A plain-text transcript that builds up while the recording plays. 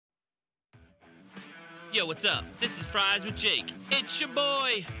Yo, what's up? This is Fries with Jake. It's your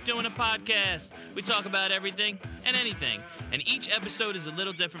boy doing a podcast. We talk about everything and anything, and each episode is a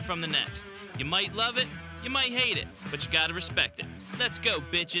little different from the next. You might love it, you might hate it, but you gotta respect it. Let's go,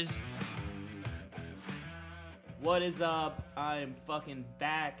 bitches. What is up? I'm fucking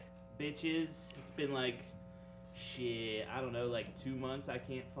back, bitches. It's been like, I don't know, like 2 months. I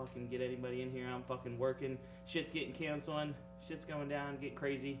can't fucking get anybody in here. I'm fucking working. Shit's getting canceled. Shit's going down, getting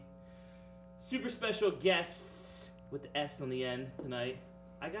crazy. Super special guests with the S on the end tonight.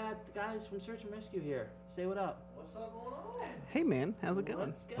 I got the guys from Search and Rescue here. Say what up. What's up going on? Hey man, how's it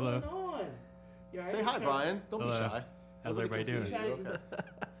going? What's going on? You all right? Say hi, Brian. Don't be shy. How's everybody doing? Trying to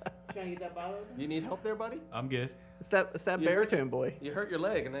get that bottle open? You need help there, buddy? I'm good. It's that baritone boy. You hurt your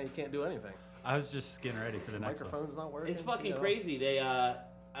leg and now you can't do anything. I was just getting ready for the next one. Microphone's not working. It's fucking crazy. I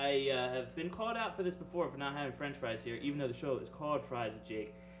have been called out for this before for not having French fries here, even though the show is called Fries with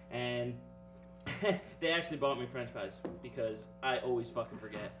Jake, and they actually bought me French fries because I always fucking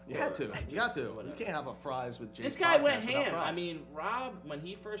forget. You had to. You got to. Whatever. You can't have a fries with Jake. This guy went podcast without ham. fries. I mean, Rob, when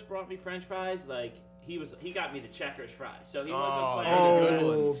he first brought me French fries, like he got me the Checkers fries, so he wasn't playing. Oh, the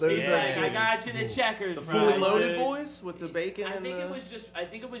good ones. those He's are like, good. I got you the Checkers the fries. fully loaded dude. boys with the bacon I and think the...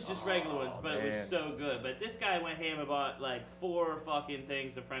 it was just regular ones, but it was man. so good. But this guy went ham and bought like 4 fucking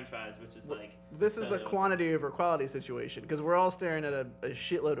things of French fries, which is like. This is so a quantity over quality situation because we're all staring at a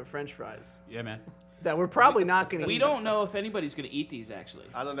shitload of French fries Yeah, man. that we're probably not going to eat. We don't know if anybody's gonna eat these actually.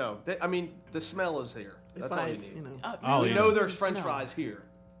 I don't know. I mean, the smell is here. That's all you need. Oh, We yeah. know there's French Smell. fries here.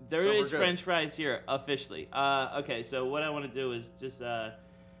 There So we're is good. French fries here officially. Okay, so what I want to do is just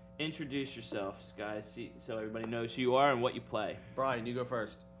introduce yourselves, guys, so everybody knows who you are and what you play. Brian, you go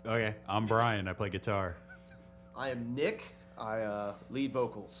first. Okay, I'm Brian. I play guitar. I am Nick. I lead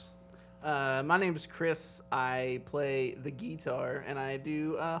vocals. My name's Chris. I play the guitar and I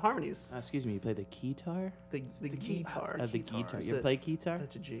do harmonies. Excuse me, you play the keytar? The guitar. The guitar. It's You a- play guitar?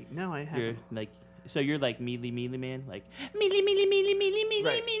 That's a G. No, I You're haven't. like, so you're like mealy man, like mealy mealy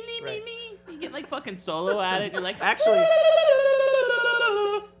Right, mealy. right. You get like fucking solo at it. You're like Actually,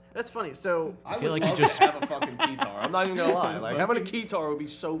 that's funny. So I feel would like you love just- to have a fucking guitar. I'm not even gonna lie. Like having a guitar would be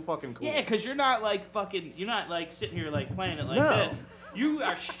so fucking cool. yeah, because you're not like fucking. You're not like sitting here like playing it like No. this. You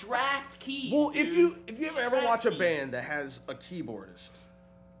are strapped keys. Well, dude. if you ever Strapped watch a keys. band that has a keyboardist,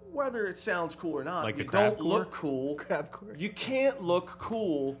 whether it sounds cool or not, Like you the don't crabcore? look cool. crabcore. You can't look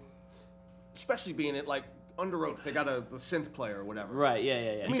cool, especially being it like Under Oath. They got a synth player or whatever. Right?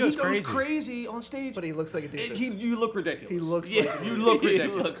 Yeah. I He mean, goes he goes crazy. crazy on stage. But he looks like a doofus. You look ridiculous. He looks Yeah, like You look You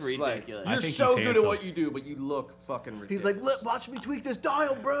ridiculous. look ridiculous. Like, I you're think so he's good at handsome. what you do, but you look fucking ridiculous. He's like, look, watch me tweak this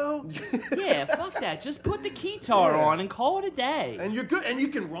dial, bro. Yeah, fuck that. Just put the guitar Yeah. on and call it a day. and you're good, and you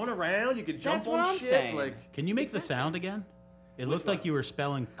can run around. You can jump That's what on I'm shit. saying. Like, Can you make the sound again? It looked like you were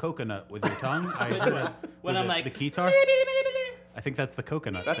spelling coconut with your tongue. I Which heard one? it When with I'm like the guitar. I think that's the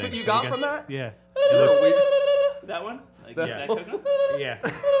coconut. that's thing. what you got from that? Yeah. That one? Like, Yeah. is that coconut? Yeah.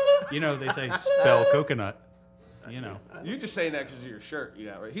 You know they say spell coconut. You know. You just saying that because of your shirt, you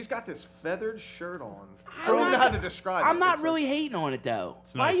got right. He's got this feathered shirt on. I I'm don't even know not- how to describe it. I'm not It's really hating on it though.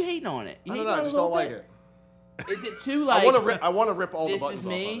 It's Why are you nice. hating on it? You Like, I hating don't know. on I it just a don't little like bit? it. Is it too like? I want to rip all the This buttons is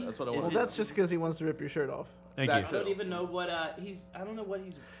off. me? Of it. That's what I Is want. it- Well, that's just because he wants to rip your shirt off. Thank That you. I don't even know what he's. I don't know what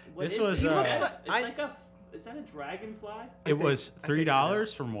he's. What This is was, it? He looks It's like- like a. Is that a dragonfly? It was I think you know.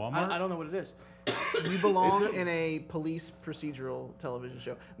 $3 from Walmart. I don't know what it is. You belong in a police procedural television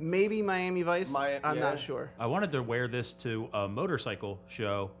show. Maybe Miami Vice. I'm yeah. not sure. I wanted to wear this to a motorcycle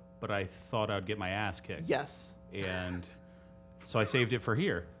show, but I thought I'd get my ass kicked. Yes. And so I saved it for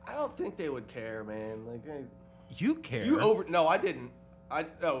here. I don't think they would care, man. Like, hey, You care. No, I didn't.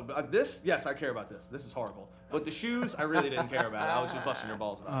 This. Yes, I care about this. This is horrible. But the shoes, I really didn't care about. I was just busting your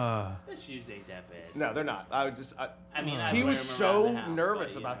balls about. The shoes ain't that bad. No, they're not. I would just. I mean, I'd he wear was 'em around so the house,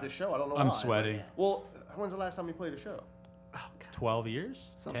 nervous but, you about know. this show. I don't know why. I'm sweating. Well, when's the last time you played a show? Oh, God. 12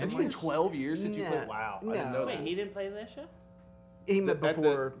 years? Something 10 It's like been years? 12 years since you Nah, played. Wow, I didn't no. know Wait, that. he didn't play this show? He meant At the-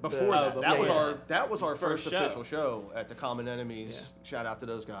 before. before Oh, that. before That was that. that was our First first show. official show at the Common Enemies. Shout out to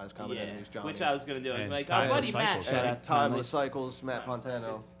those guys, Common Enemies, Johnny. Which I was gonna do. And Like, Timeless our buddy Matt. Cycles. Shout out and to Timeless Cycles, Matt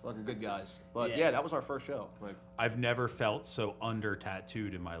Pontano, fucking good guys. But Yeah. yeah, that was our first show. Like, I've never felt so under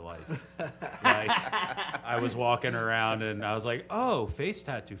tattooed in my life. Like, I was walking around and I was like, oh, face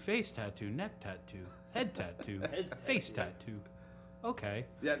tattoo, neck tattoo, head tattoo, face tattoo. Okay.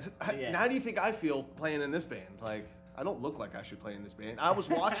 yeah, Yeah. How do you think I feel playing in this band? Like, I don't look like I should play in this band. I was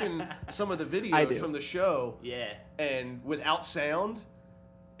watching some of the I videos do. from the show, Yeah. and without sound,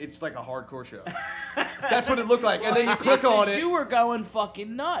 it's like a hardcore show. That's what it looked like. And then you click on it. You were going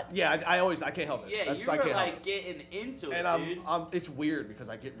fucking nuts. Yeah, I can't help it. Yeah, That's, you I were can't help like it. getting into And it, dude. it's weird because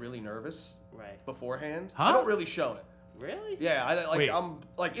I get really nervous Right. beforehand. Huh? I don't really show it. Really? Yeah, Wait. I'm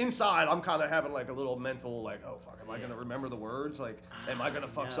like inside. I'm kind of having like a little mental like, oh fuck, am I gonna remember the words? Like, am I gonna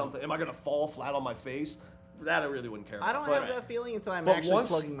fuck No. something? Am I gonna fall flat on my face? That I really wouldn't care about. I don't but, have that feeling until I'm but actually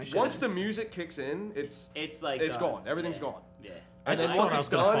plugging my shit once in. the music kicks in, it's like it's done. gone. Everything's Yeah. gone. Yeah. I And just then thought once I it's was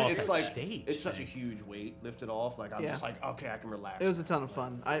gonna fall done, off it's the like stage, it's such a man. huge weight lifted off. Like I'm Yeah. just like, okay, I can relax. It was a ton of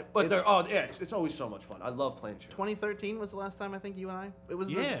fun. But it's always so much fun. I love playing shows. 2013 was the last time I think you and I. It was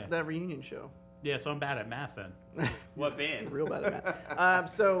Yeah. that reunion show. Yeah, so I'm bad at math then. What band? Real bad at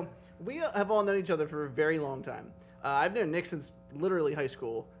math. So we have all known each other for a very long time. I've known Nick since literally high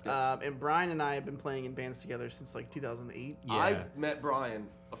school, Yes. and Brian and I have been playing in bands together since like 2008. Yeah. I met Brian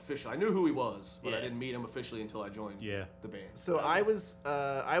officially. I knew who he was, but I Yeah. didn't meet him officially until I joined Yeah. the band. So I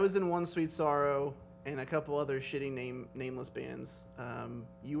was in One Sweet Sorrow and a couple other shitty nameless bands.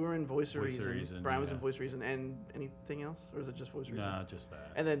 You were in Voice of Voice of Reason. Reason, Brian was in yeah. Voice of Reason, and anything else, or was it just Voice of Reason? Nah, just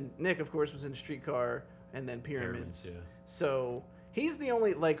that. And then Nick, of course, was in Streetcar, and then Pyramids. Yeah. So he's the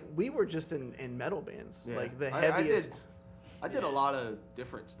only we were just in metal bands, Yeah. like the I heaviest. I did a lot of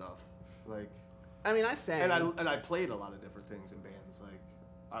different stuff, like, I mean, I sang. and I played a lot of different things in bands. Like,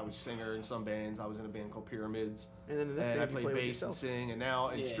 I was singer in some bands. I was in a band called Pyramids, and then in this and I band, you played play with bass and yourself. sing. And now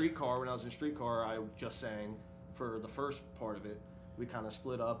in Yeah. Streetcar, when I was in Streetcar, I just sang for the first part of it. We kind of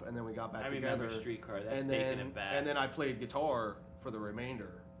split up, and then we got back I together. remember Streetcar. That's and taking then it back. and then I played guitar for the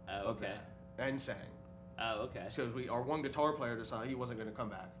remainder Oh, of okay. that, and sang. Oh, okay. Because our one guitar player decided he wasn't going to come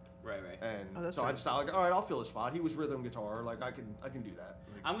back. Right. And Oh, that's so I right. decided, like, all right, I'll fill a spot. He was rhythm guitar, like I can do that.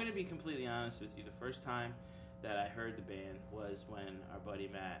 Like, I'm gonna be completely honest with you. The first time that I heard the band was when our buddy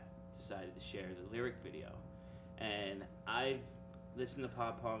Matt decided to share the lyric video, and I've listened to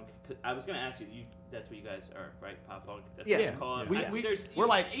pop punk. 'Cause I was gonna ask you, that's what you guys are, right? Pop punk. That's Yeah. what you call it. We- we're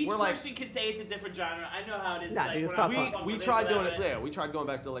like- each we're like- person can say it's a different genre. I know how it is. Nah, like, dude, it's we're pop not punk. punk, we this, tried doing whatever. it. Yeah, we tried going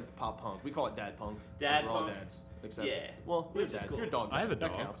back to like pop punk. We call it dad punk. 'Cause Dad we're all punk? dads. Except, Yeah, well, you're which is dad. cool. You're a dog. I have a That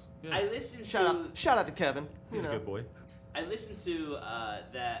dog. counts. Yeah. I listened Shout out to Kevin. He's a good boy. I listened to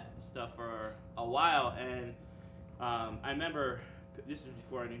that stuff for a while, and I remember this was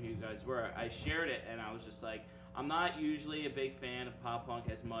before I knew who you guys were. I shared it, and I was just like, I'm not usually a big fan of pop punk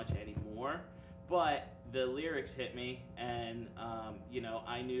as much anymore, but the lyrics hit me, and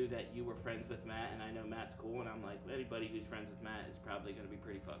I knew that you were friends with Matt, and I know Matt's cool, and I'm like, anybody who's friends with Matt is probably gonna be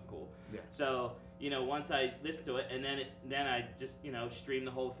pretty fucking cool. Yeah. So once I listened to it, and then I just streamed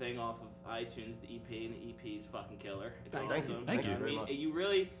the whole thing off of iTunes, the EP, and the EP is fucking killer. It's Thank awesome. you. Thank you I very mean, much. you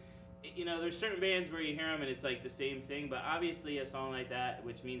really. There's certain bands where you hear them and it's like the same thing, but obviously a song like that,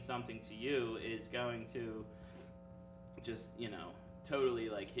 which means something to you, is going to just, totally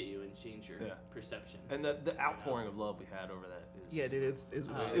like hit you and change your Yeah. perception. And the outpouring of love we had over that is Yeah, dude, it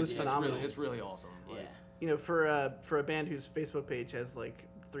Oh, was yeah, phenomenal. It's really awesome. Like, Yeah. For a band whose Facebook page has like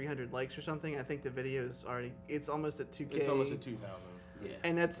 300 likes or something, I think the video is it's almost at 2K. It's almost at 2,000. Yeah.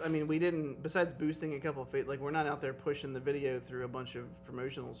 And we didn't, besides boosting a couple of, we're not out there pushing the video through a bunch of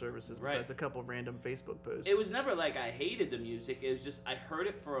promotional services, Right. besides a couple of random Facebook posts. It was never like I hated the music. It was just I heard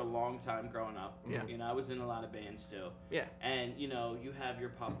it for a long time growing up. Yeah. I was in a lot of bands too. Yeah. And you have your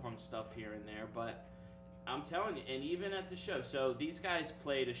pop punk stuff here and there, but I'm telling you, and even at the show. So these guys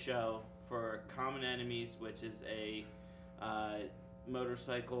played a show for Common Enemies, which is a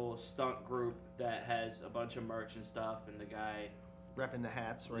motorcycle stunt group that has a bunch of merch and stuff. And the guy, Repping the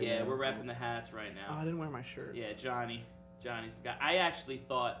hats right yeah, now. we're repping the hats right Oh, now. I didn't wear my shirt. Yeah, Johnny's the guy. I actually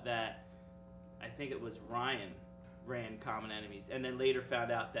thought that, I think it was Ryan ran Common Enemies, and then later found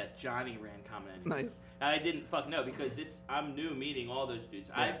out that Johnny ran Common Enemies. Nice. I didn't fuck know because I'm new meeting all those dudes.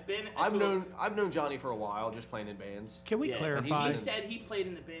 Yeah. I've known Johnny for a while, just playing in bands. Can we Yeah, clarify? He said he played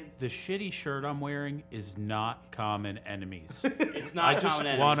in the bands. The shitty shirt I'm wearing is not Common Enemies. It's not I just Common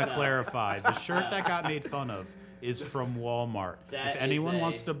Enemies. want to no. clarify. The shirt that got made fun of is from Walmart. That If is anyone a-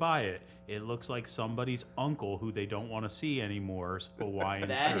 wants to buy it, it looks like somebody's uncle who they don't want to see anymore's Hawaiian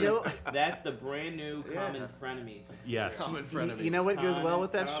That shirt. is, that's the brand new Common Frenemies. Yes. Common frenemies. You know what goes well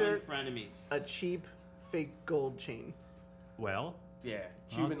with that Common shirt? Frenemies. A cheap fake gold chain. Well, Yeah,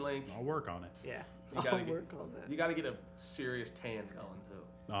 Cuban link. I'll work on it. Yeah. You gotta I'll get- work on that. You got to get a serious tan going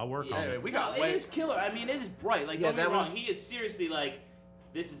too. I'll work Yeah. on Anyway, it. we got No, way. it is killer. I mean, it is bright. Like, Yeah, don't get me that wrong. was- He is seriously like,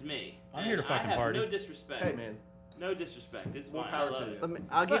 this is me. I'm here to And fucking I have party. no disrespect. Hey man, No disrespect. It's more fine. power I love to it. you.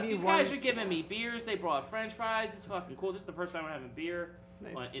 I'll give Look, you these one. guys are giving me beers. They brought French fries. It's fucking cool. This is the first time we're having beer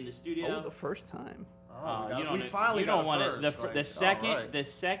Nice. in the studio. Oh, the first time. we finally got want a it. first. The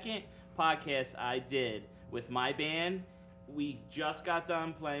second podcast I did with my band we just got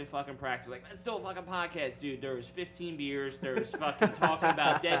done playing fucking practice. Like, let's do a fucking podcast, dude. There was 15 beers. There was fucking talking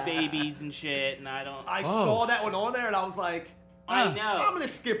about dead babies and shit. And I saw that one on there, and I was like, I know. I'm gonna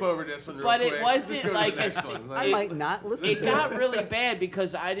skip over this one real But quick. it wasn't Just go to like the next a- one. I might not listen It to got it. really bad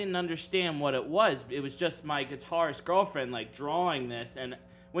because I didn't understand what it was. It was just my guitarist girlfriend like drawing this, and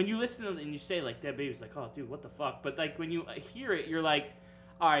when you listen to it and you say like dead babies, like, oh dude, what the fuck? But like when you hear it, you're like,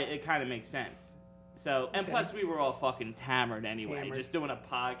 all right, it kind of makes sense. So, and Okay. plus we were all fucking hammered anyway, Hammered. just doing a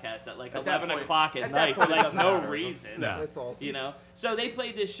podcast at like At that 11 point- o'clock at at that night for point, it like doesn't no matter. reason. No. That's awesome. You know? So they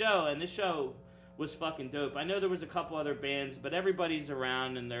played this show, and this show was fucking dope. I know there was a couple other bands, but everybody's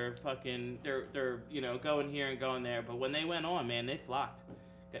around and they're fucking, they're you know, going here and going there. But when they went on, man, they flocked.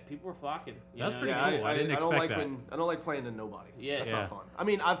 People were flocking. You That's know? pretty Yeah, cool. I didn't don't expect like that. I don't like playing to nobody. Yeah. That's Yeah. not fun. I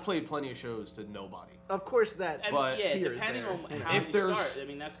mean, I've played plenty of shows to nobody. Of course, that. And But yeah, fear is depending there, on you know. how If you there's start, I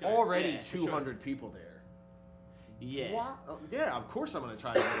mean, that's gonna, Already yeah, for sure. 200 people there. Yeah. What? Yeah, of course I'm gonna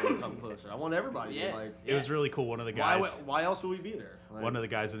try to get them to come closer. I want everybody Yeah. to like. It was really cool. One of the guys, Why else would we be there? Like, one of the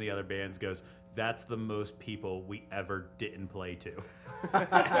guys in the other bands goes, "That's the most people we ever didn't play to."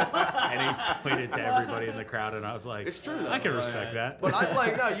 And he pointed to everybody in the crowd, and I was like, It's true, though, I can right? respect that. But I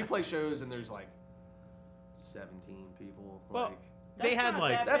like no. You play shows and there's like 17 people. Well, Like, they had not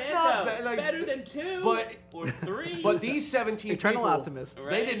like that That's bad, not though. bad, It's like, better than 2 but- or 3. but these 17 Eternal people, optimist. they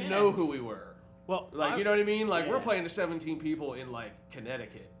Right, didn't yeah. know who we were. well, Like, you know what I mean? Like, we're Yeah. playing to 17 people in like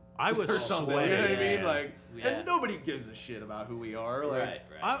Connecticut. I was or something. sweating. You know what I mean? man. Like, Yeah. and nobody gives a shit about who we are. Like,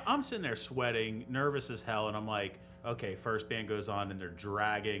 right. I'm sitting there sweating, nervous as hell, and I'm like, okay, first band goes on, and they're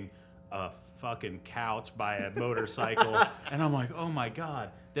dragging a fucking couch by a motorcycle, and I'm like, oh my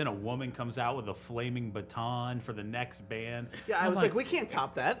god. Then a woman comes out with a flaming baton for the next band. Yeah, I I'm was like, we can't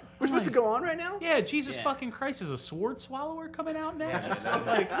top that. We're I'm supposed to like- go on right now? yeah, Jesus Yeah. fucking Christ, is a sword swallower coming out next? Yeah. I'm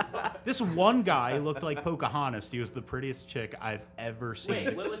like, this one guy looked like Pocahontas. He was the prettiest chick I've ever seen.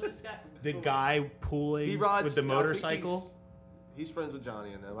 Wait, what was this guy? The guy pulling he rides with the I think motorcycle. He's friends with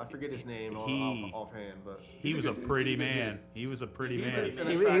Johnny and them. I forget his name offhand, but He he's was a good dude. pretty He's good man. dude. He was a pretty He's man. an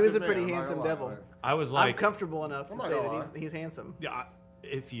He was a attractive pretty man, I'm not handsome gonna lie. devil. I was I'm like, comfortable enough to I'm not say gonna that lie. he's handsome. yeah,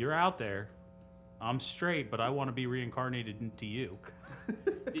 if you're out there, I'm straight, but I want to be reincarnated into you.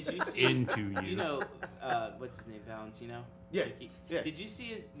 Did you see? Into you. You know, what's his name? Valentino? Yeah, Ricky? yeah. Did you see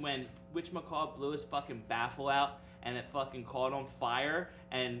his, when whatchamacallit blew his fucking baffle out and it fucking caught on fire?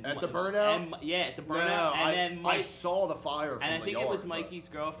 And At the burnout? And, yeah, at the No, burnout. And then I Mike, saw the fire from and I the think yard, it was but- Mikey's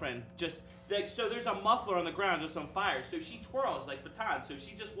girlfriend. Just like, so there's a muffler on the ground just on fire. So she twirls like batons. So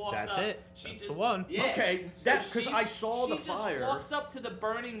she just walks That's up. it. She That's just, the one. Yeah. Okay, So that's 'cause she- I saw the She fire. just walks up to the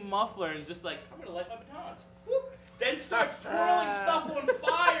burning muffler and is just like, I'm gonna light my batons. Whoop. Then starts twirling stuff on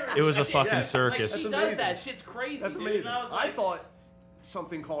fire. and It was a shit. fucking Yeah. circus. Like she That's does amazing. that. Shit's crazy. That's dude. amazing. And I was I like, thought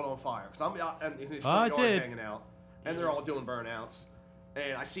something caught on fire because I'm out in his Oh, front it yard did. hanging out, and they're all doing burnouts.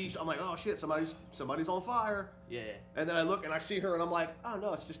 And I'm like, oh shit, somebody's on fire. yeah. And then I look and I see her and I'm like, oh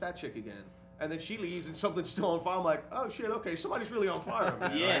no, it's just that chick again. And then she leaves and something's still on fire. I'm like, oh shit, okay, somebody's really on fire.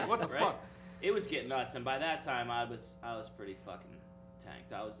 Man. Yeah. Like, what the right. fuck? It was getting nuts, and by that time I was pretty fucking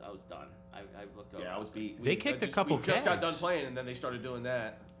tanked. I was done. I looked over. Yeah, I was beat. They kicked a couple We just got done kegs. playing and then they started doing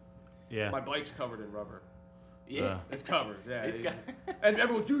that. Yeah. My bike's covered in rubber. Yeah. It's covered. Yeah. It's got- And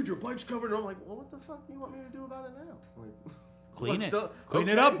everyone, dude, your bike's covered. And I'm like, well, what the fuck do you want me to do about it now? Like, Clean let's it. do- Clean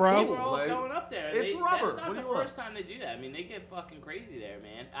it okay, up, bro. People are all like- going up there. it's rubber. That's not What do the you want? first time they do that. I mean, they get fucking crazy there,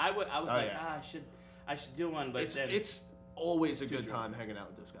 man. I was Oh, like, yeah. I should do one, but then It's always a good drunk. time hanging out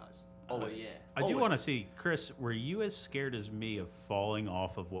with those guys. Oh, Always. yeah. I do Always. want to see, Chris, were you as scared as me of falling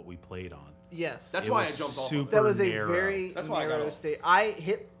off of what we played on? Yes. That's It why I was jumped off. super- Of it. That was a narrow. very That's why I got narrow off. state. I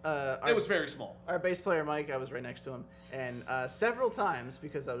hit It was very small. our bass player Mike. I was right next to him, and several times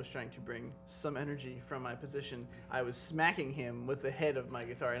because I was trying to bring some energy from my position, I was smacking him with the head of my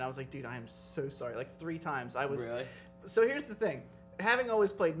guitar, and I was like, "Dude, I am so sorry." Like 3 times. I was. Really? So here's the thing: having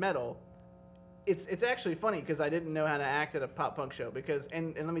always played metal, it's actually funny because I didn't know how to act at a pop punk show because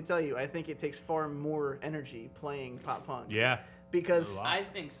and let me tell you, I think it takes far more energy playing pop punk. Yeah. Because A lot. I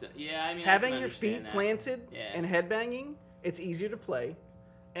think so. Yeah, I mean, having I can your feet understand that. planted Yeah. and headbanging, it's easier to play,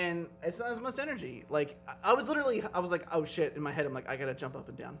 and it's not as much energy. Like I was like, oh shit, in my head, I'm like, I gotta jump up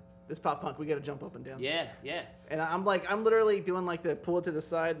and down. This pop punk, we gotta jump up and down. Yeah, yeah. And I'm literally doing like the pull it to the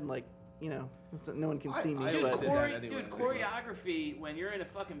side and like, you know, so no one can see me. I Dude, but did that anyway. choreography when you're in a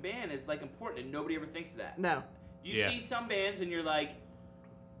fucking band is like important, and nobody ever thinks of that. no, You Yeah. see some bands, and you're like,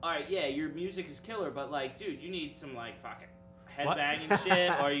 all right, yeah, your music is killer, but like, dude, you need some like fucking What? headbanging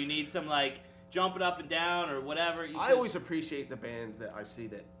shit, or you need some like jumping up and down or whatever. You I just- always appreciate the bands that I see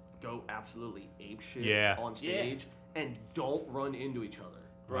that go absolutely ape shit Yeah. on stage and don't run into each other.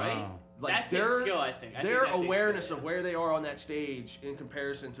 Right? Wow. Like that takes their skill, I think. their that takes awareness skill, of where they are on that stage in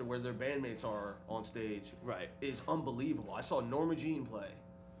comparison to where their bandmates are on stage Right. is unbelievable. I saw Norma Jean play,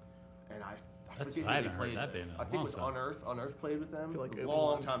 and I That's- forget I who they haven't heard played that with. band in a I think it long was time. Unearth. Unearth played with them feel like a Obi-Wan.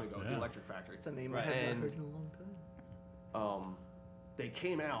 long time ago. Yeah. The Electric Factory. It's a name Right. I have not And- heard in a long time. They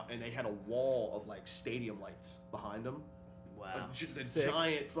came out and they had a wall of like stadium lights behind them. Wow. The Sick.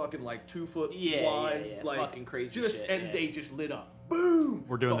 giant fucking like 2 foot Yeah, wide, yeah, like fucking crazy just shit, and yeah. they just lit up. Boom!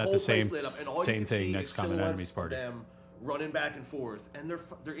 We're doing that whole the same- place lit up, and all same you can thing see next is Common silhouettes Enemies of party. them running back and forth, and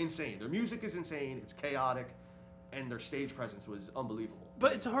they're insane. Their music is insane. It's chaotic, and their stage presence was unbelievable.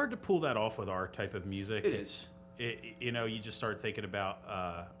 But it's hard to pull that off with our type of music. It It's, you know, you just start thinking about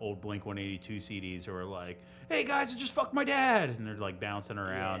old Blink 182 CDs who are like, "Hey guys, I just fucked my dad," and they're like bouncing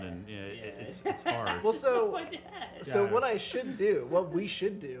around, Yeah, and yeah. it's hard. Well, so My dad. so Yeah. what I should do, what we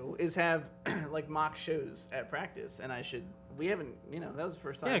should do, is have like mock shows at practice, and we haven't, that was the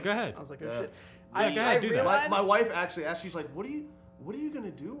first time. Yeah, go ahead. I was like, oh Yeah. shit. Yeah, go ahead, I do that. realized, My wife actually asked, she's like, what are you gonna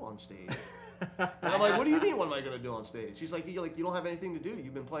do on stage? And I'm like, what do you mean? What am I gonna do on stage? She's like, you don't have anything to do.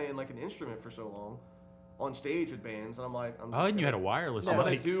 You've been playing like an instrument for so long, on stage with bands, and I'm like, I'm just Oh, and you had a gonna- wireless I'm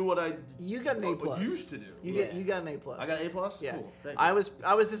gonna mic. do what I You got an A plus. used to do. You got an A plus. I got an A plus. Yeah. Cool. Thank I you.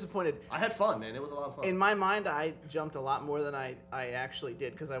 was disappointed. I had fun, man. It was a lot of fun. In my mind, I jumped a lot more than I actually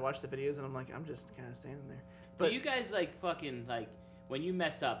did because I watched the videos and I'm like, I'm just kind of standing there. But Do you guys like fucking like when you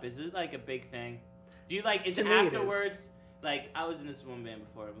mess up? Is it like a big thing? Do you like? Is To it me, it is. afterwards? Like I was in this one band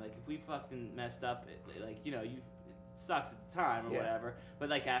before. I'm like, if we fucking messed up, like you it sucks at the time or Yeah. whatever. But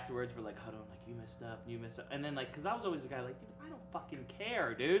like afterwards, we're like, hold on, like you messed up, and then like, cause I was always the guy like, dude, I don't fucking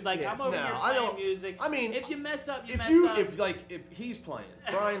care, dude. Like Yeah. I'm over No, here I playing don't- music. I mean, if you mess up, you if mess you up. if he's playing,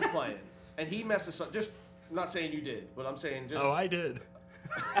 Brian's playing, and he messes up, just I'm not saying you did, but I'm saying just. Oh, I did.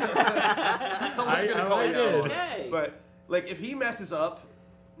 I wasn't gonna call I you did. out. Okay. But like, if he messes up,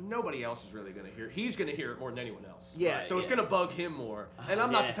 nobody else is really gonna hear. He's gonna hear it more than anyone else. Yeah. Right. So it's Yeah. gonna bug him more. And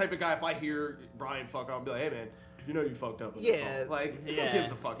I'm not Yeah. the type of guy. If I hear Brian fuck up, I'll be like, hey man, you fucked up. With Yeah. This song. Like, Yeah. who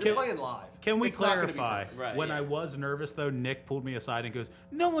gives a fuck? Can- You're playing live. Can we It's not gonna be clarify? perfect. Right, when yeah. I was nervous, though, Nick pulled me aside and goes,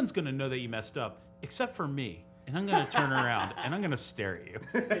 "No one's gonna know that you messed up, except for me." And I'm gonna turn around and I'm gonna stare at you.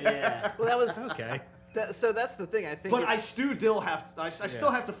 yeah. well, that was Okay. so that's the thing. I think. But I still have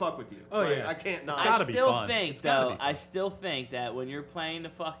to fuck with you. Oh, Like, yeah. I can't not. It's gotta I be still fun. think It's gotta though. be fun. I still think that when you're playing the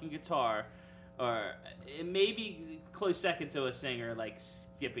fucking guitar, or it may be close second to a singer like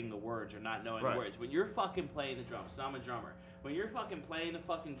skipping the words or not knowing Right. the words. When you're fucking playing the drums, so I'm a drummer. When you're fucking playing the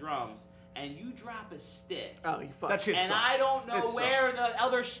fucking drums and you drop a stick, Oh, you fuck. That shit and sucks. I don't know It where sucks. the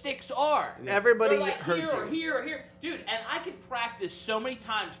other sticks are. Everybody They're like heard here, you. here, here, dude. And I could practice so many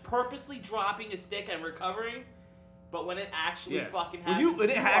times, purposely dropping a stick and recovering. But when it actually Yeah. fucking When happens, when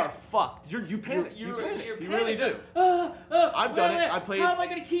it you hack- are fucked. You panic. You panic. You're You really do. I've done it. I played- How am I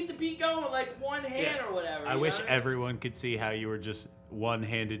gonna keep the beat going with like one hand Yeah. or whatever? I you wish know? everyone could see how you were just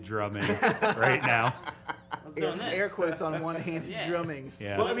one-handed drumming right now, I was doing this. Air quotes on one-handed Yeah. drumming.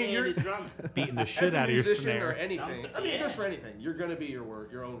 Yeah. Well, I mean, you're- One-handed drumming. beating the As shit a out of your musician snare. or anything. Sounds- I mean, it goes yeah. for anything. You're gonna be your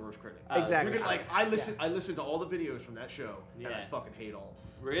own worst critic. Exactly. You're gonna, like I listened to all the videos from that show, and I Yeah. fucking hate all of them.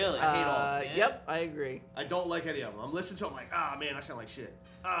 Really? I hate all of them. Yeah. Yep, I agree. I don't like any of them. I'm listening to them like, man, I sound like shit.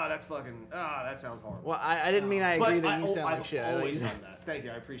 That sounds horrible. Well, I didn't mean I But agree that you sound I've like shit. I thought always you- done that. Thank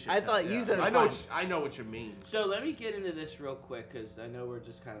you, I appreciate I that. thought you said it I know. fine. I know what you mean. So let me get into this real quick because I know we're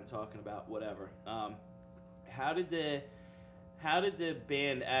just kind of talking about whatever. How did the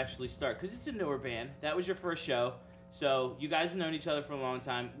band actually start? Because it's a newer band. That was your first show, so you guys have known each other for a long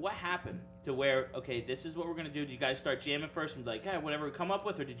time. What happened to where okay, this is what we're gonna do? Did you guys start jamming first and be like, hey, whatever we come up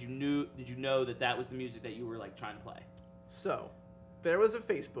with, or did you know that was the music that you were like trying to play? So, there was a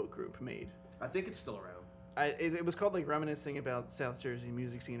Facebook group made. I think it's still around. It was called like Reminiscing About South Jersey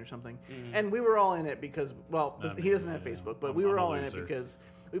Music Scene or something. Mhm. And we were all in it because, well, Not he me, doesn't have yeah. Facebook, but I'm- we were I'm a all in it loser. because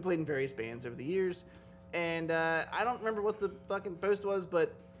we played in various bands over the years. And I don't remember what the fucking post was,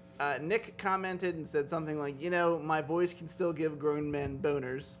 but Nick commented and said something like, my voice can still give grown men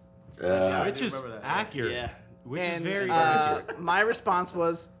boners. I Which do is remember that. accurate. Yeah. Which And, is very accurate. My response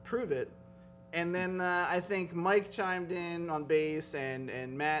was, prove it. And then I think Mike chimed in on bass and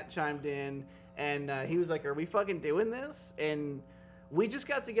Matt chimed in. And he was like, are we fucking doing this? And we just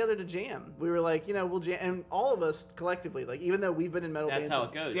got together to jam. We were like, we'll jam. And all of us collectively, like, even though we've been in metal That's bands. how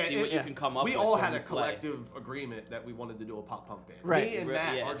it goes. Yeah, See yeah, what yeah. you can come up We with. all when had you a play. collective agreement that we wanted to do a pop punk band. Right. Me and Right,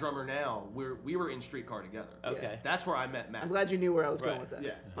 Matt, yeah. our drummer now, we were in Streetcar together. Okay. That's where I met Matt. I'm glad you knew where I was Right. going with that.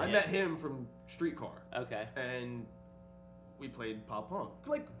 Yeah, I Yeah. met him from Streetcar, Okay. and we played pop punk,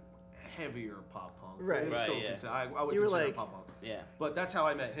 like heavier pop punk. Right. We Right, still yeah. consider- I would You were consider it like- pop punk. Yeah. But that's how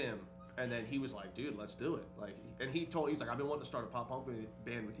I met him, And then he was like, dude, let's do it. Like, and he was like, I've been wanting to start a pop punk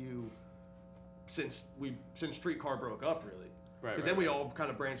band with you since Streetcar broke up, really. Right. Because then we all kind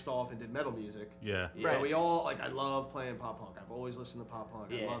of branched off and did metal music. Yeah. Yeah. We all, like, I love playing pop punk. I've always listened to pop punk.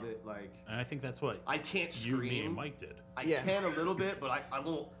 Yeah. I love it. Like, And I think that's what I can't you, scream. me, and Mike did. I Yeah. can a little bit, but I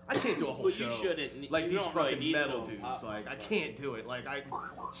won't. I can't do a whole Well, show. you shouldn't. Like You these don't really fucking need metal to dudes. pop Like I punk. can't do it. Like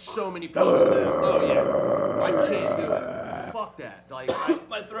so many posts. Oh yeah. I can't do it. Fuck that. Like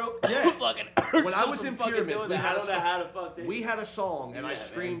My throat Yeah. fucking hurts. When I was in fucking Pyramids, doing we that. had I a don't know song- how to fuck this. we had a song and I Yeah,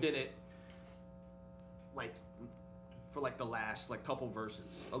 screamed man. in it like for like the last like couple verses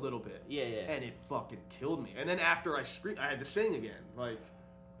a little bit. Yeah, yeah. And it fucking killed me. And then after I screamed, I had to sing again. Like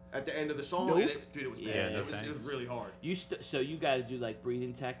at the end of the song, Nope. and it was bad. Yeah, no it was thanks. really hard. So you got to do like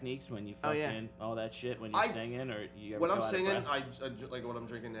breathing techniques when you Oh, fucking yeah. all that shit when you're I- singing, or you ever When go I'm out of singing, breath? like what I'm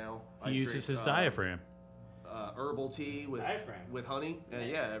drinking now. He I uses drink, his diaphragm. Herbal tea with Diaphragm. honey, and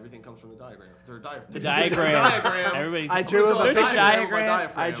yeah, everything comes from the diagram. The The diagram. diagram. Everybody. I drew him a There's a picture.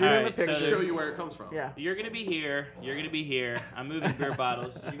 diagram. I drew him a Alright, so picture. To show you where it comes from. Yeah. You're gonna be here. You're gonna be here. I'm moving beer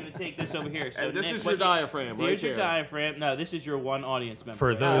bottles. You're gonna take this over here. So And this Nick, is what your you- diaphragm right Here's your there. diaphragm. No, this is your one audience member.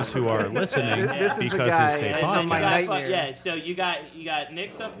 For those who are listening, This is the because guy it's a And from then you my got podcast. nightmare. yeah, so you got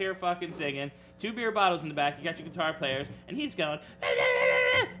Nick's up here fucking singing, 2 beer bottles in the back, you got your guitar players, and he's going,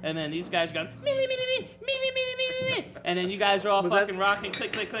 and then these guys are going, and then you guys are all Was that- fucking rocking,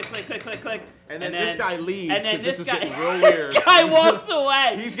 click, click, click, click, click, click, click. And then this guy leaves and then 'cause this is guy, getting real weird. This guy walks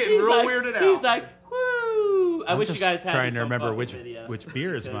away. He's getting real like, weirded out. He's like, woo. I I'm wish just you guys had trying this to on remember fucking which video. which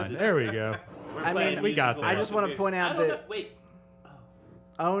beer is Because mine. it's- There we go. We're I playing mean, we got musical there. I just wanna beers. point out I don't that- know- Wait.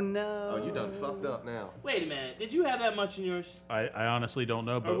 Oh no. Oh, you done fucked up now. Wait a minute. Did you have that much in yours? I honestly don't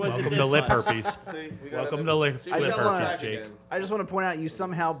know, but was it welcome this to lip much? herpes. See, we gotta Welcome do- to lip See, we lip gotta herpes, back Jake. again. I just want to point out you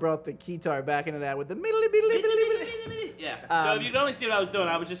somehow brought the guitar back into that with the Yeah. So if you could only see what I was doing,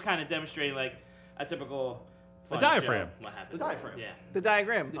 I was just kind of demonstrating like a typical fun diaphragm. show. What happens? The diaphragm. Yeah. the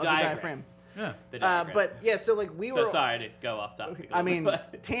diagram The of diagram. the diaphragm. Yeah. The diagram. But yeah, so like we were. so sorry to go off topic. a I little mean,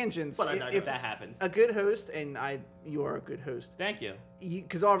 bit, tangents. But I If digress. that happens. a good host, and you are a good host. Thank you.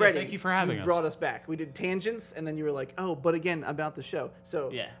 Because already, thank you for having you us. brought us back. We did tangents, and then you were like, "Oh, but again about the show." So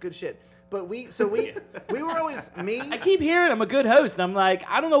Yeah. good shit. But we were always me. I keep hearing I'm a good host. And I'm like,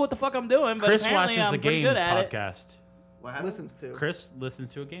 I don't know what the fuck I'm doing, but Chris apparently watches I'm a pretty game good at it. podcast. What happened? listens to. Chris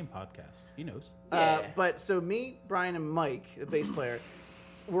listens to a game podcast. He knows. Yeah. But so me, Brian, and Mike, the bass player,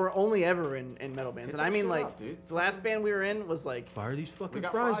 were only ever in metal bands, Hit and I that mean shit like up, dude. the last band we were in was like Fire these fucking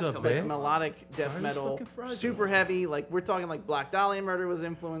got fries fries up, coming. like man. melodic death Fire these metal, fucking fries super up. heavy. Like we're talking like Black Dahlia Murder was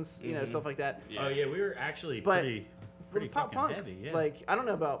influence, you know, stuff like that. Yeah. Oh yeah, we were actually But pretty With pop fucking punk, heavy. Yeah. like I don't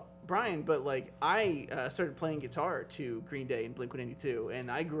know about Brian, but like I started playing guitar to Green Day and Blink-182, and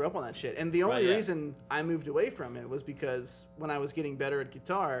I grew up on that shit. And the only Right, yeah. reason I moved away from it was because when I was getting better at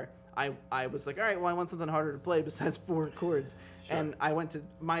guitar, I was like, all right, well, I want something harder to play besides 4 chords. Sure. And I went to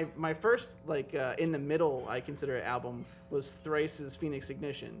my first like in the middle I consider it album was Thrice's Phoenix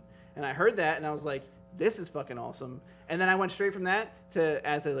Ignition, and I heard that and I was like, this is fucking awesome. And then I went straight from that to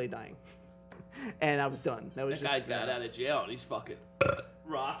As I Lay Dying, and I was done. That was That just guy got out of jail and he's fucking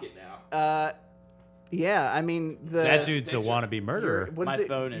rocking now. Yeah, I mean that dude's a picture. wannabe murderer. What My is it?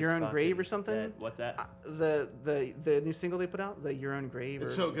 phone is Your Own fucking Grave or something? dead. What's that? The new single they put out, the Your Own Grave.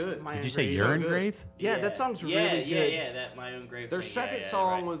 It's or so good. My Did Own you say Grave. urine good. grave? Yeah, that song's really Yeah, good. yeah, that My Own Grave. Their thing. second yeah,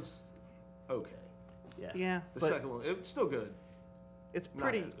 song right. was okay. Yeah. Yeah, The but second one, it's still good. it's not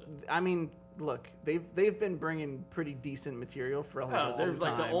pretty. as good. I mean, look, they've been bringing pretty decent material for a long They're time.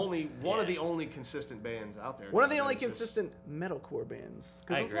 like the only one of Yeah. the only consistent bands out there. One of now the only that is just- consistent metalcore bands. I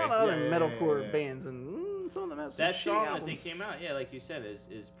Because there's a agree. lot of other Yeah, yeah, metalcore yeah. bands, and some of them have some That shitty song that they albums. came out, yeah, like you said,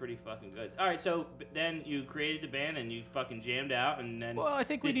 is pretty fucking good. All right, so then you created the band and you fucking jammed out, and then. Well, I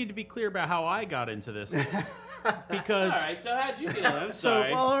think we did- need to be clear about how I got into this because All right, so how'd you get in? I'm so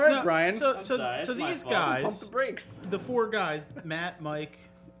sorry. well, all right, no, Brian. So I'm so sorry, so it's my these fault. Pump guys, the brakes. the 4 guys, Matt, Mike,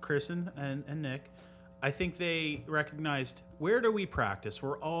 Chris, and Nick, I think they recognized, where do we practice?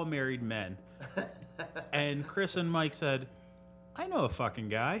 We're all married men. And Chris and Mike said, I know a fucking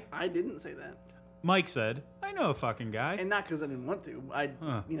guy. I didn't say that, Mike said, I know a fucking guy. and not because I didn't want to.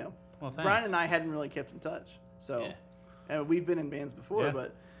 Huh. You know, Well, Brian thanks. and I hadn't really kept in touch, so Yeah. and we've been in bands before, Yeah.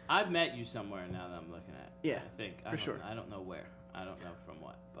 but I've met you somewhere now that I'm looking at. Yeah, I think. for sure. I don't know where. I don't know from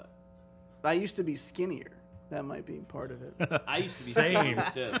what, but I used to be skinnier. That might be part of it. I used to be Same.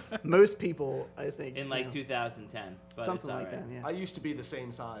 too Most people, I think, in you like know, 2010. But something it's like alright. that. Yeah. I used to be the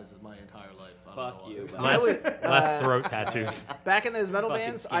same size as my entire life. I don't Fuck know you, why. bro. I less would- less throat tattoos. Back in those metal Fucking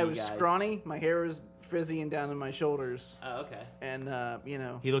bands, I skinny was guys. scrawny. My hair was frizzy and down in my shoulders, Oh, okay. and you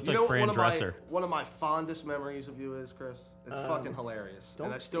know. He looked You like know what Fran Dresser. one of my fondest memories of you is, Chris? It's fucking hilarious,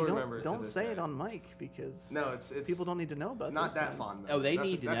 and I still remember it. Don't to this say day. it on mic because No, it's people don't need to know about not those that times. fond. Oh, they that's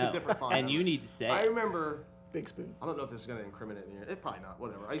need to that's know. a different fond. And you memory. need to say I it. remember. Big spoon. I don't know if this is gonna incriminate me. It probably not.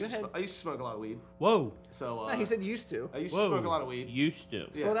 Whatever. I Go ahead. used to smoke a lot of weed. Whoa. So No, he said used to. I used Whoa. to smoke a lot of weed. Used to.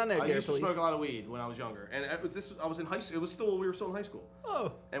 Slow down there, I Gary, used to please. smoke a lot of weed when I was younger, and I was in high school. We were still in high school,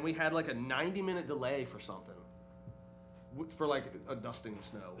 Oh. and we had like a 90-minute delay for something, for like a dusting of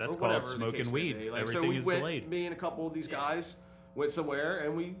snow. That's or called whatever the smoking case may weed. be. Like, so Everything we is went, delayed. Me and a couple of these guys went somewhere,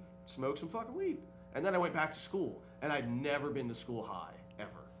 and we smoked some fucking weed, and then I went back to school, and I'd never been to school high ever.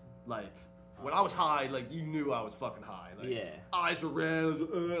 Like when I was high, like you knew I was fucking high. Like, Yeah. Eyes were red,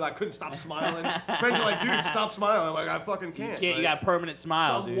 and I couldn't stop smiling. Friends are like, dude, stop smiling. I'm like, I fucking You can't. can't. You Like, got a permanent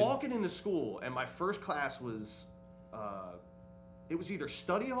smile, so I'm dude. walking into school, and my first class was, it was either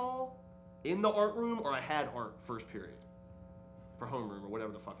study hall, in the art room, or I had art first period, for homeroom or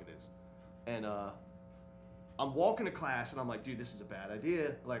whatever the fuck it is. And I'm walking to class, and I'm like, dude, this is a bad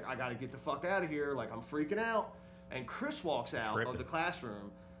idea. Like, I gotta get the fuck out of here. Like, I'm freaking out. And Chris walks out Tripping. of the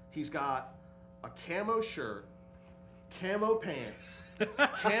classroom. He's got a camo shirt, camo pants,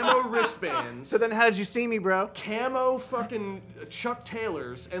 camo wristbands. So then, how did you see me, bro? Camo fucking Chuck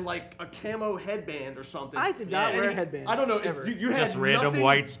Taylors and like a camo headband or something. I did not Yeah. wear a And headband. I don't know. Ever. You Just had random nothing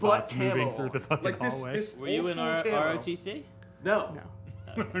white but spots camo moving through on. the fucking like this, hallway. This Were you in old school camo. ROTC? No. No.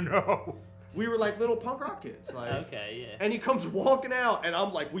 No. We were like little punk rock kids. Like, Okay, yeah. And he comes walking out, and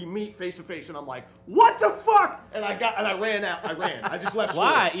I'm like, we meet face to face, and I'm like, what the fuck? And I ran out. I ran. I just left school.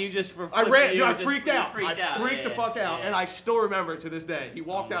 Why? You just for I fun- ran. you Dude, I just- freaked you out. freaked I out. freaked Yeah, the fuck out, yeah. and I still remember it to this day. He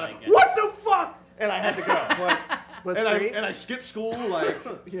walked Oh out. my And, God. what the fuck? And I had to go. Like, What's and great? I skipped school. Like,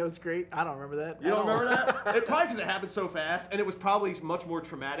 You know, it's great. I don't remember that. you don't at all. remember that? It probably because it happened so fast, and it was probably much more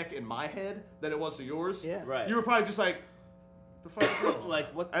traumatic in my head than it was to yours. Yeah. Right. You were probably just like, the fuck is wrong?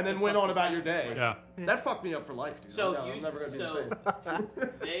 Like, what And the then went fuck on is about that? your day. Yeah. That fucked me up for life, dude. So I'm you- never gonna be so- the same.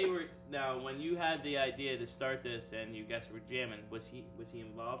 They were now when you had the idea to start this and you guys were jamming. Was he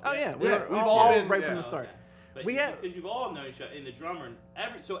involved? Oh yet? yeah, we Yeah, were we've all, all been- right yeah. from the Oh, start. okay. But We had- because you've all known each other in the drummer.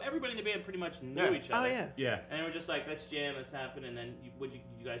 So everybody in the band pretty much knew Yeah. each other. Oh yeah. Yeah. And they were just like, let's jam, let's happen. And then did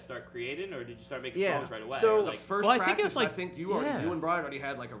you guys start creating, or did you start making Yeah. songs right away? So- Or The like, first Well, I think it practice, was like- I think you yeah. and Brian already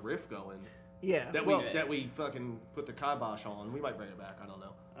had like a riff going Yeah. that well, we fucking put the kibosh on. We might bring it back. I don't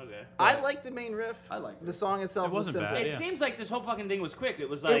know. okay. I like the main riff. I liked The it. song itself It wasn't was simple. bad. It yeah. seems like this whole fucking thing was quick. It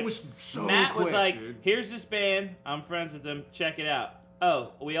was like It was so Matt was quick, like, dude. "Here's this band. I'm friends with them. Check it out."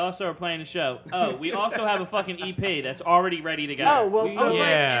 Oh, we also are playing a show. Oh, we also have a fucking EP that's already ready to go. Oh, well, We- I was Yeah,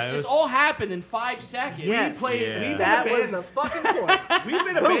 like, it this was- all happened in 5 seconds. Yes. We played. Yeah. We've been That a was band. the fucking point. We've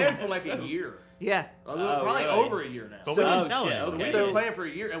been a band for like a year. Yeah. Probably really? over a year now. But So- we didn't Oh, tell shit, anyone. okay. We've So- been playing for a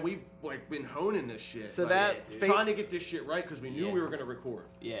year, and we've like been honing this shit. So like, that dude. fa- trying to get this shit right because we knew Yeah. we were gonna record.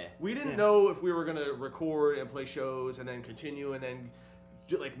 Yeah. We didn't Yeah. know if we were gonna record and play shows and then continue and then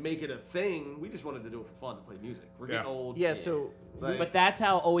like make it a thing. We just wanted to do it for fun to play music. We're getting Yeah. old. Yeah. So Like- But that's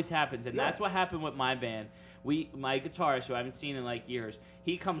how it always happens, and Yeah. that's what happened with my band. My guitarist, who I haven't seen in like years,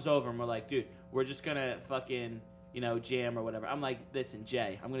 he comes over and we're like, dude, we're just gonna fucking, jam or whatever. I'm like, listen,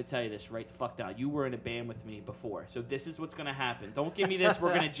 Jay, I'm gonna tell you this right the fuck down. You were in a band with me before, so this is what's gonna happen. Don't give me this.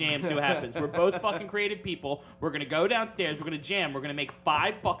 We're gonna jam, see what happens. We're both fucking creative people. We're gonna go downstairs. We're gonna jam. We're gonna make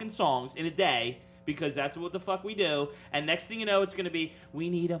 5 fucking songs in a day. Because that's what the fuck we do. And next thing you know, it's going to be, we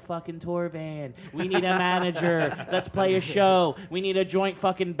need a fucking tour van. We need a manager. Let's play a show. We need a joint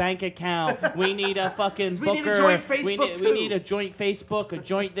fucking bank account. We need a fucking We booker. need a joint we Facebook, need, too. we need a joint Facebook, a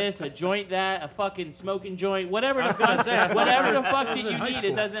joint this, a joint that, a fucking smoking joint, whatever the fuck, say, I thought whatever the that fuck that was in you high need,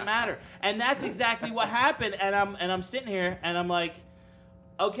 school. it doesn't matter. And that's exactly what happened. And I'm sitting here and I'm like,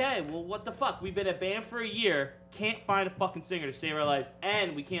 okay, well, what the fuck? We've been a band for a year, can't find a fucking singer to save our lives,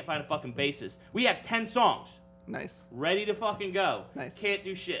 and we can't find a fucking bassist. We have 10 songs nice. ready to fucking go. Nice. Can't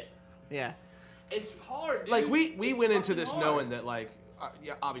do shit. Yeah. It's hard, dude. like we It's went into fucking this hard. knowing that like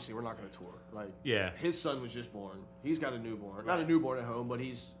yeah, obviously we're not gonna tour. Like Yeah. his son was just born. He's got a newborn. Not a Right. newborn at home, but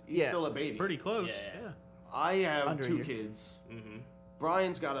he's Yeah. still a baby. Pretty close. Yeah. Yeah. I have Under a 2 year. kids. Mm-hmm.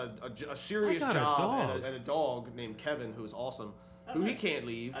 Brian's got a serious I got a job dog. and a dog named Kevin who's awesome, who he can't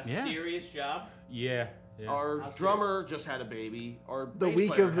leave. A Yeah. serious job. Yeah. Yeah. Our How serious? drummer just had a baby. Our The bass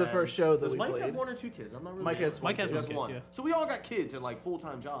week player of the has- first show that does we Mike played. have 1 or 2 kids? I'm not really Mike sure. has Mike has He one kid, yeah. So we all got kids and like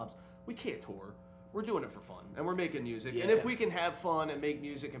full-time jobs. We can't tour. We're doing it for fun, and we're making music. And Yeah. if we can have fun and make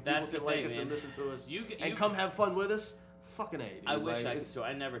music, and people That's can the like thing, us and man. listen to us, You and come have fun with us, fucking A. Dude. I wish Like, I could it's- tour.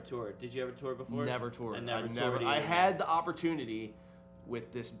 I never toured. Did you ever tour before? Never toured. I never toured I either. had the opportunity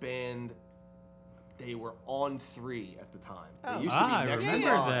with this band. They were on 3 at the time. They Oh. used to be I next remember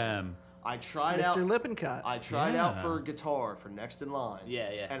to Live. them. I tried out. Mr. Lippincott. I tried out Yeah. for guitar for Next in Line. Yeah,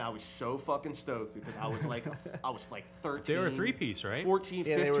 yeah. And I was so fucking stoked because I was like 13. They were a 3-piece, right? 14,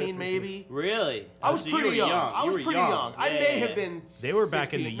 Yeah, they were a 15 3-piece. maybe. Really? I Oh, was so you pretty were young. I You was were pretty young. I Yeah, may yeah, have been. They were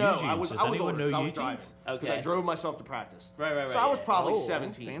back in 16. the No, Eugenes. I was. Does I was anyone older. know I was Eugenes? driving because I Okay. drove myself to practice. Right. So I was yeah. probably Oh,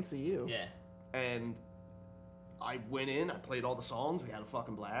 17. Fancy you. Yeah. And I went in. I played all the songs. We had a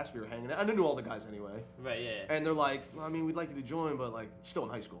fucking blast. We were hanging out. I knew all the guys anyway. Right. Yeah. And they're like, well, I mean, we'd like you to join, but like, still in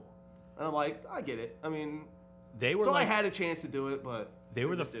high school. And I'm like, I get it. I mean, They were so like, I had a chance to do it, but they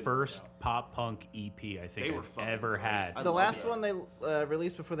were it the just didn't work first out. pop punk EP I think They were I've fucking ever great. had. I The love last that. one they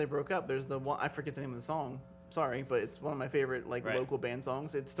released before they broke up, there's the one, I forget the name of the song. Sorry, but it's one of my favorite like Right. local band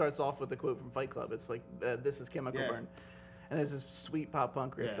songs. It starts off with a quote from Fight Club. It's like, "This is Chemical Yeah. Burn," and there's this sweet pop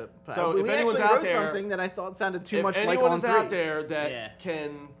punk riff. Yeah. That, So we if anyone's actually out wrote there- something that I thought sounded too if much like anyone On is 3. out there that Yeah.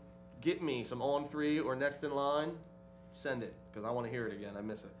 can get me some On 3 or Next in Line, send it because I want to hear it again. I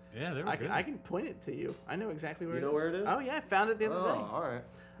miss it. Yeah, they were good. I can point it to you. I know exactly where You it know is. where it is? Oh yeah, I found it the Oh, other day. all right.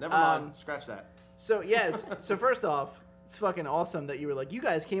 Never mind. Um, Scratch that. So yes, so first off, it's fucking awesome that you were like, you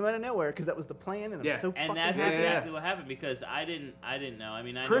guys came out of nowhere because that was the plan, and Yeah. I'm so fucking And that's happy. exactly what happened because I didn't know. I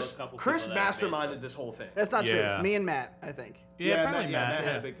mean, I know Chris a couple Chris people that are fans, masterminded this whole thing. That's not Yeah. true. Me and Matt, I think. yeah, probably Matt. Matt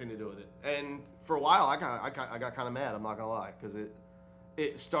had yeah. a big thing to do with it. And for a while, I got kind of mad. I'm not gonna lie, because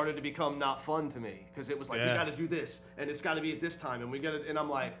it started to become not fun to me because it was like we Yeah. got to do this and it's got to be at this time and we got to. And I'm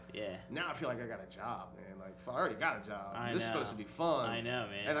like, Yeah. now I feel like I got a job, man. Like I already got a job. I This is know. supposed to be fun. I know,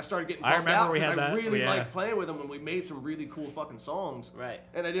 man. And I started getting I bummed remember out we because had I that- really yeah. liked playing with them and we made some really cool fucking songs. Right.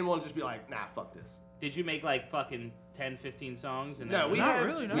 And I didn't want to just be like, nah, fuck this. Did you make like fucking 10, 15 songs? And No, then- we Not have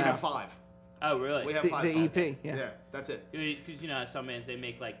really, no. we have 5. Oh, really? We have The- 5 the songs. EP, yeah. that's it. Because you know how some bands they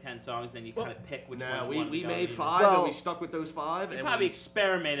make like 10 songs, then you Well, kind of pick which No, ones you we want to go, made you know? 5 Well- and we stuck with those 5. You And probably we,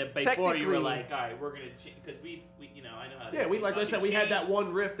 experimented before you were Technically- like, all right, we're gonna because we you know I know how. it yeah, is. we like I probably said, we had that changed.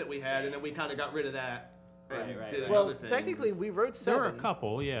 one riff that we had, and then we kind of got rid of that and Right, did right. Well, another thing. technically, we wrote There 7. were a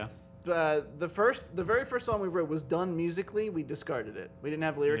couple, yeah. The very first song we wrote was done musically. We discarded it. We didn't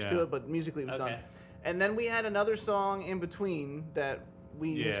have lyrics to Yeah. it, but musically it was Okay. done. And then we had another song in between that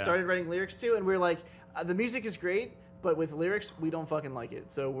we Yeah. started writing lyrics to, and we were like, the music is great, but with lyrics we don't fucking like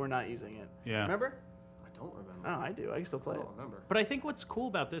it, so we're not using it. Yeah. Remember? I don't remember. Oh, I do. I can still I play it. don't remember. But I think what's cool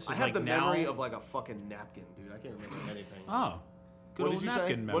about this is I have like the now. memory of like a fucking napkin, dude. I can't remember anything. Oh, good What old did you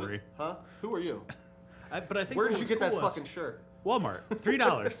napkin say? What- memory. huh? Who are you? But I think Where what did you was get that cool was fucking shirt? Walmart,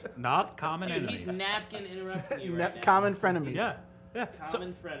 $3, not common Dude, enemies. he's napkin interrupting you right now. Common frenemies. Yeah, yeah. So,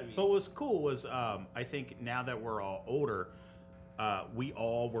 Common frenemies. but what was cool was I think now that we're all older, we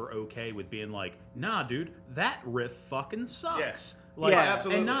all were okay with being like, nah, dude, that riff fucking sucks. Yes. Like, Yeah,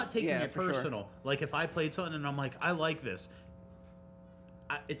 absolutely. and not taking Yeah, it for sure. personal. Like if I played something and I'm like, I like this.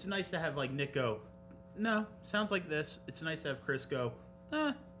 It's nice to have like Nick go, no, sounds like this. It's nice to have Chris go,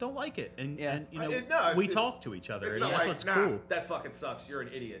 don't like it. And, Yeah. and you know, No, we it's- talk to each other. It's and not that's like, what's nah, cool. that fucking sucks. You're an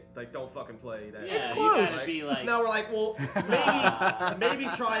idiot. Like, don't fucking play that. Yeah, It's you close. gotta be like, No, we're like, well, maybe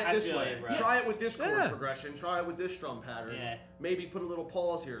try it I this feel way. it, bro. Try it with this chord Yeah. progression. Try it with this strum pattern. Yeah. Maybe put a little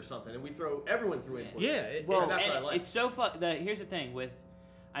pause here or something, and we throw everyone through input. Yeah, Well, that's what I and like. it's so fun. Here's the thing with,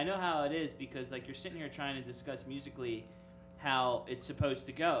 I know how it is because like you're sitting here trying to discuss musically how it's supposed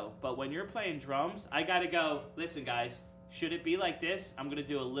to go, but when you're playing drums, I gotta go. Listen, guys, should it be like this? I'm gonna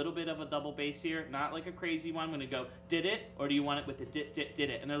do a little bit of a double bass here, not like a crazy one. I'm gonna go did it, or do you want it with the did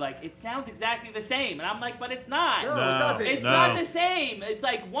it? And they're like, it sounds exactly the same, and I'm like, but it's not. No, No. it doesn't. It's No. not the same. It's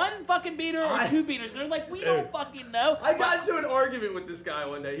like one fucking beater or I- 2 beaters. And they're like, we don't fucking know. I got into an argument with this guy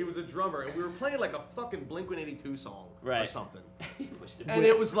one day. He was a drummer, and we were playing like a fucking Blink-182 song or Right. something. Pushed it And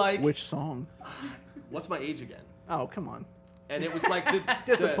it was like, Which song? what's my age again? Oh, come on. And it was like the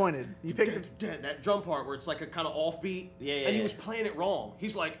Disappointed. You picked that drum part where it's like a kind of offbeat. Yeah, yeah, And he yeah. was playing it wrong.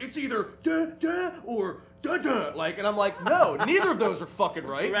 He's like, it's either da da or da da. Like, and I'm like, no, neither of those are fucking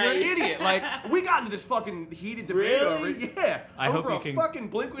right. You're Right. an idiot. Like, we got into this fucking heated debate Really? over it. Yeah. I over hope you a can fucking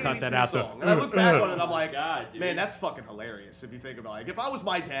Blink-182 cut that out, song. the And I look back on it, and I'm Oh, like, God, dude. man, that's fucking hilarious if you think about it. Like, if I was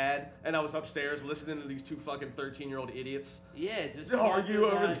my dad and I was upstairs listening to these two fucking 13-year-old idiots Yeah, just argue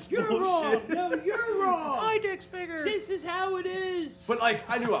over this You're bullshit. wrong. No, you're wrong. My dick's bigger. This is how it is. But like,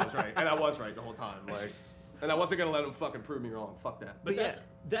 I knew I was right, and I was right the whole time. Like, and I wasn't gonna let him fucking prove me wrong. Fuck that. But yeah.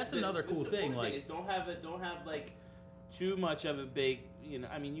 that's another The cool thing. important Like, is don't have like too much of a big. You know,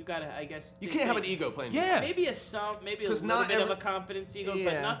 I mean, you gotta. I guess You they can't have say an ego playing. Yeah. Maybe maybe a 'Cause little not bit of every- a confidence ego, Yeah.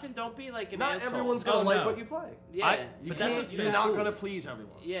 but nothing. Don't be like an Not asshole. everyone's gonna Oh, like no. what you play. Yeah, You But that's can't. what's You're really not cool. gonna please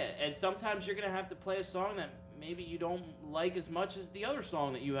everyone. yeah, and sometimes you're gonna have to play a song that maybe you don't like as much as the other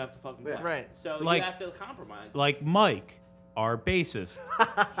song that you have to fucking play. Yeah. Right. So Like- you have to compromise. like Mike, our bassist,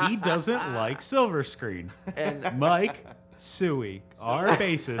 he doesn't like silver screen. And Mike, Suey, our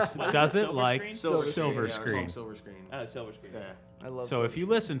bassist, What is it, doesn't Silver like Screen? silver Yeah, our song screen. Silver Screen. Oh, Silver Screen. Yeah. I love. So if you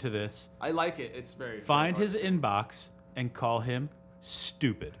listen to this, I like it. It's very. find very his artsy. inbox and call him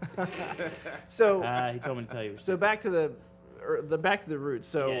stupid. So He told me to tell you. so back to the roots.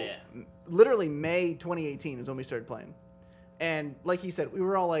 So Yeah. literally May 2018 is when we started playing. And like he said, we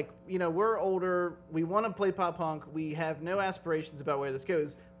were all like, we're older. We want to play pop punk. We have no aspirations about where this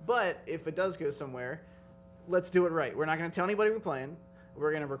goes. But if it does go somewhere, let's do it right. We're not going to tell anybody we're playing.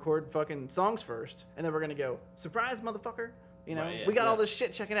 We're going to record fucking songs first. And then we're going to go, surprise, motherfucker. Right, yeah. We got all Yeah. this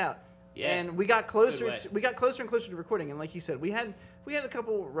shit. Check it out. Yeah. And we got closer. way. We got closer and closer to recording. And like you said, we had a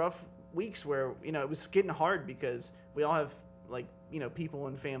couple rough weeks where it was getting hard because we all have people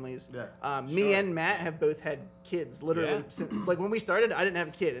and families. Yeah, Me sure. and Matt have both had kids. Literally, Yeah. since, like when we started, I didn't have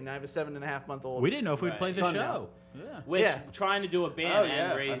a kid, and I have a 7.5-month-old. We didn't know if we'd Right. play the Son show. now. Yeah. Which Yeah. trying to do a band Oh, yeah,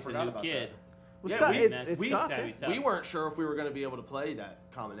 and I raise a forgot new about kid. It's Yeah, tough. we- It's we- tough. Tabby yeah. tough. We weren't sure if we were going to be able to play that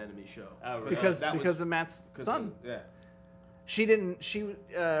Common Enemy show. Oh, really? because that because was- of Matt's 'cause son. Yeah. She didn't.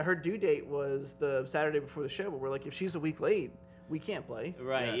 Her due date was the Saturday before the show, but we're like, if she's a week late, we can't play.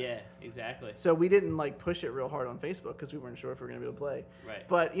 Right. Yeah. Yeah. Exactly. So we didn't push it real hard on Facebook because we weren't sure if we were gonna be able to play. Right.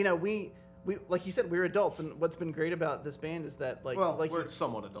 But we like you said, we're adults, and what's been great about this band is that We're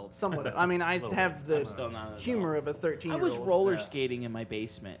somewhat adults. somewhat. I mean, I Little have I'm the still not an humor adult. of a 13-year-old. I was roller Yeah. skating in my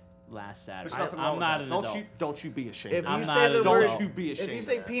basement last Saturday. There's nothing wrong I'm with not that. an Don't adult. don't you be ashamed. If of you I'm it. not say an the adult. word, Don't you be if ashamed. you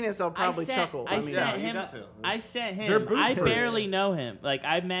say of that. penis, I'll probably chuckle. I mean, sent Yeah, you him. got to. I sent They're him. boob I proofs. barely know him. Like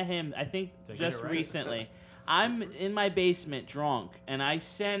I met him. I think Did I get just it right? recently. I'm in my basement drunk, and I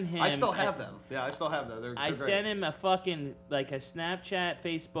send him. I still have them. Yeah, I still have them. They're I great. sent him a fucking a Snapchat,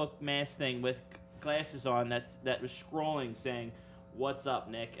 Facebook mask thing with glasses on that was scrolling saying, "What's up,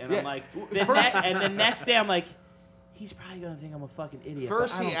 Nick?" And Yeah. I'm like, First- and the next day I'm like, he's probably gonna think I'm a fucking idiot. but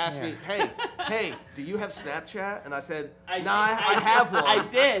First, I he don't asked care. me, "Hey, do you have Snapchat?" And I said, I "Nah, did- I have one." I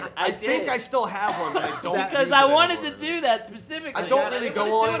did. I think I still have one, but I don't. because use I it wanted to anymore. do that specifically. I don't really didn't go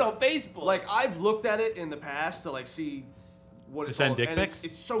wanna on do it. it on Facebook. Like I've looked at it in the past to see what To it's send called, dick and pics?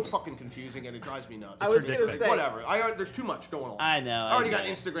 it's so fucking confusing and it drives me nuts. I It's was gonna ridiculous. say- Whatever. There's too much going on. I know. I already get got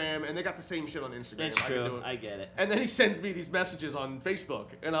it. Instagram, and they got the same shit on Instagram. It's I can do true. it. I get it. And then he sends me these messages on Facebook,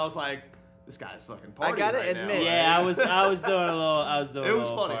 and I was like, "This guy's fucking partying gotta right admit- now." Yeah, right? I was doing a little. It was a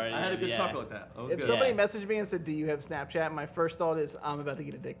little funny. party, I had a good yeah. chuckle at that. That was If good. somebody Yeah. messaged me and said, "Do you have Snapchat?" my first thought is, "I'm about to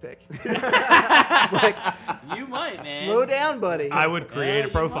get a dick pic." Like, You might, man. slow down, buddy. I would create Yeah, a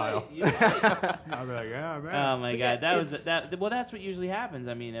you profile. might, you might. I'd be like, yeah, man. Oh my But god, yeah, that was it's- that. Well, that's what usually happens.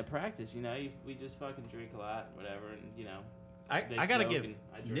 I mean, at practice, we just fucking drink a lot, whatever, and they I gotta smoke give and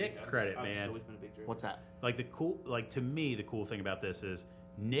I drink. Nick I've credit, always man. been a big drinker. What's that? To me, the cool thing about this is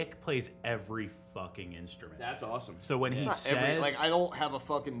Nick plays every fucking instrument. That's awesome. So when he Not says, I don't have a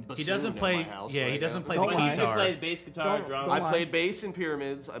fucking bassoon he doesn't in play, my house. yeah, he like, doesn't play Don't the lie. You guitar. play bass guitar, Don't- drums. don't I lie. played bass in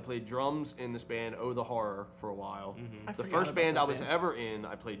Pyramids. I played drums in this band, Oh the Horror, for a while. Mhm. I The forgot first about band that I was band. ever in,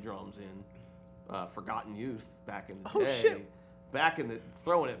 I played drums in. Forgotten Youth back in the Oh, day. shit. Back in the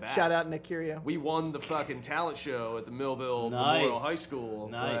throwing it back. Shout out Nick Curio. We won the fucking talent show at the Millville Nice. Memorial High School.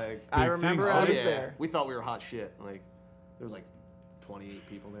 Nice. Like, I Big remember things, I oh was yeah, there. we thought we were hot shit. Like there was like 28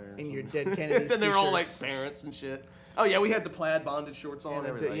 people there. or In your something. Dead Kennedys Then they were all like t-shirts. parents and shit. Oh yeah, we had the plaid bondage shorts on And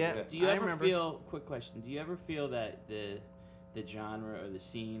and the- everything. yeah. Do you I ever remember. feel? Quick question. Do you ever feel that the genre or the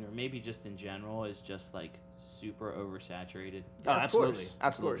scene or maybe just in general is just like super oversaturated? Oh, Of absolutely, course, of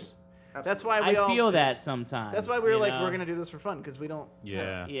absolutely. course. That's why I we all feel that it's- sometimes. That's why we were you like, know? we're gonna do this for fun because we don't.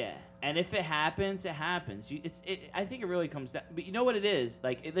 Yeah. Yeah, and if it happens, it happens. I think it really comes down. But you know what it is?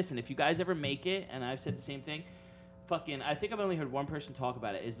 Listen, if you guys ever make it, and I've said the same thing. I think I've only heard one person talk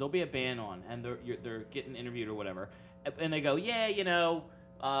about it. Is there'll be a band on, and they're getting interviewed or whatever, and they go, yeah,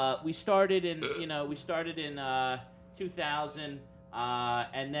 we started in 2000.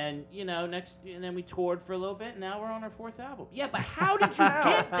 And then and then we toured for a little bit. And now we're on our fourth album. Yeah, but how did you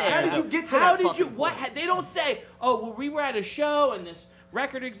get there? How did you get to How that did you? fucking What? point? They don't say, oh, well, we were at a show and this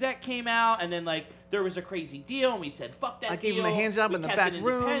record exec came out, and then there was a crazy deal, and we said, fuck that I deal. gave him a hand job we in the kept back it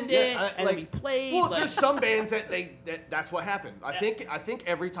room. independent, Yeah, and then we played. Well, like, there's some bands that's what happened. I Yeah. think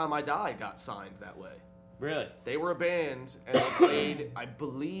Every Time I Die got signed that way. really. They were a band and they played. I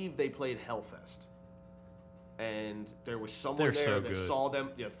believe they played Hellfest. And there was someone They're there so that good. saw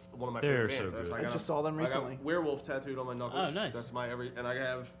them. Yeah, one of my They're favorite so bands. That's- good. I got just a- saw them I got recently. Werewolf tattooed on my knuckles. Oh, nice. That's my and I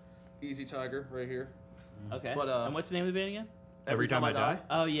have Easy Tiger right here. Okay. But, and what's the name of the band again? Every time I die?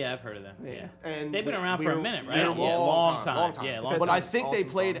 Oh yeah, I've heard of them. Yeah. And They've been around for we're- a minute, we're right? a Yeah, long time. Yeah, long But time. I think they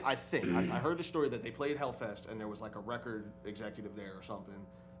Awesome played. songs. I heard the story that they played Hellfest, and there was like a record executive there or something,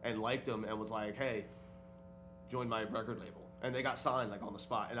 and liked them and was like, "Hey, join my record label." and they got signed like on the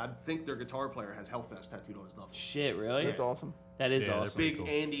spot. And I think their guitar player has Hellfest tattooed on his knuckles. Shit, really? That's awesome. That is Yeah, they're awesome. pretty Big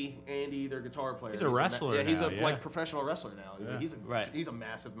cool. Andy, their guitar player. He's a wrestler Yeah, he's now, a yeah. like professional wrestler now. Yeah. He's a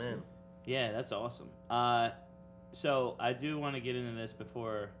massive man. Yeah, that's awesome. So I do want to get into this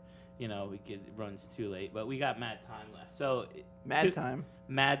before, it runs too late. But we got mad time left. So Mad time.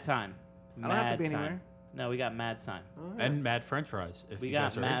 Mad time. I don't have to be Mad time. anywhere. No, we got mad time. Oh, yeah. And mad French fries, if We you got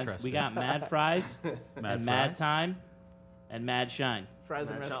guys are mad. interested. We got mad fries and mad fries? time, and mad shine. Fries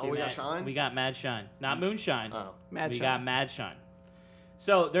and Mad Shine. rescue. Oh, we got Mad- shine? We got mad shine, not moonshine. Oh. Mad we shine. got mad shine.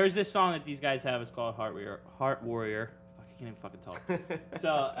 So there's this song that these guys have. It's called Heart Warrior. Heart Warrior. Fuck, I can't even fucking talk.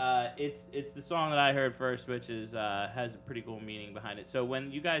 So it's the song that I heard first, which is has a pretty cool meaning behind it. So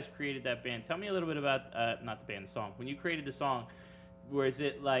when you guys created that band, tell me a little bit about not the band, the song. When you created the song, was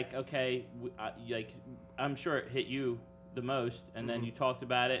it like okay, like I'm sure it hit you the most, and then Mhm. you talked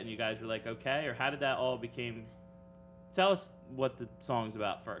about it, and you guys were like okay, or how did that all became? Tell us what the song's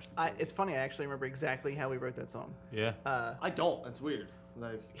about first. It's funny. I actually remember exactly how we wrote that song. Yeah. I don't. That's weird.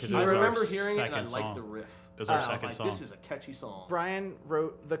 Like 'Cause I it was our remember hearing it and I second liked song. the riff. It was our I was second like, song. this is a catchy song. Brian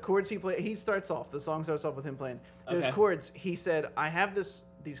wrote the chords he played. He starts off. The song starts off with him playing. There's Okay. chords. He said, "I have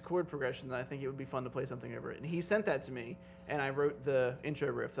these chord progressions, and I think it would be fun to play something over it." And he sent that to me, and I wrote the intro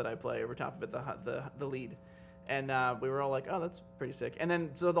riff that I play over top of it, the lead. And we were all like, "Oh, that's pretty sick." And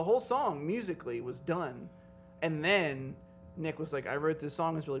then so the whole song musically was done, and then Nick was like, "I wrote this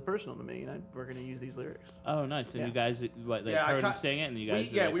song. It's really personal to me, and we're gonna use these lyrics." Oh, nice. And Yeah. you guys what, like, Yeah, I heard him ca- sing it, and you guys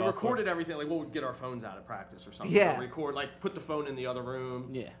we recorded everything. Like we'll get our phones out at practice or something. Yeah. Or record like put the phone in the other room.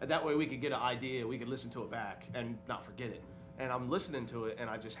 Yeah. And that way we could get an idea. We could listen to it back and not forget it. And I'm listening to it, and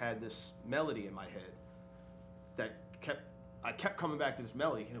I just had this melody in my head that I kept coming back to this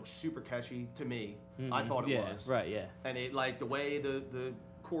melody, and it was super catchy to me. I thought it was. Right, yeah. And it like the way the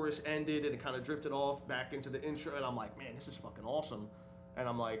chorus ended and it kind of drifted off back into the intro, and I'm like, man, this is fucking awesome. And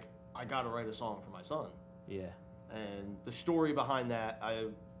I'm like, I gotta write a song for my son. Yeah. And the story behind that,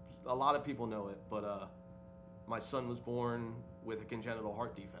 a lot of people know it, but my son was born with a congenital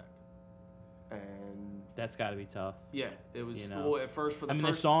heart defect, and That's got to be tough. yeah, it was. You know. Well, at first for the I mean,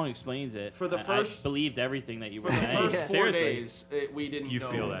 first the song explains it. for the I first- believed everything that you for were the saying. first Yeah. 4 Seriously. days, we didn't. You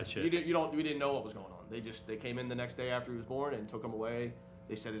know, feel that shit. We didn't know what was going on. They came in the next day after he was born and took him away.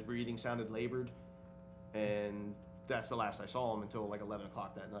 They said his breathing sounded labored, and that's the last I saw him until like 11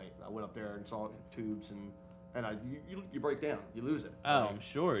 o'clock that night. I went up there and saw it in tubes, and you break down, you lose it. Oh, Like, I'm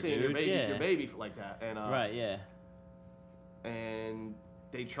sure, seeing dude. your Yeah. baby like that, and Right, yeah. and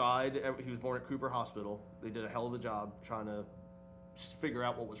they tried. He was born at Cooper Hospital. They did a hell of a job trying to figure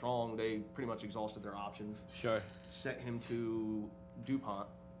out what was wrong. They pretty much exhausted their options. Sure. Sent him to DuPont,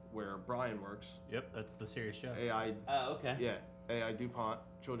 where Brian works. Yep, that's the serious job. AI, Oh, okay. yeah, AI DuPont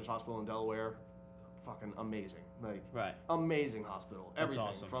Children's Hospital in Delaware. Fucking amazing, like Right. amazing hospital. That's Everything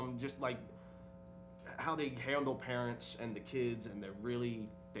awesome. from just like how they handle parents and the kids, and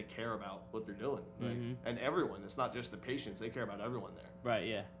they care about what they're doing. Like, Mhm. and everyone. It's not just the patients; they care about everyone there. Right,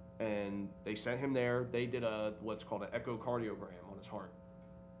 yeah. And they sent him there. They did what's called an echocardiogram on his heart,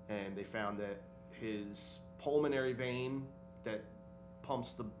 and they found that his pulmonary vein that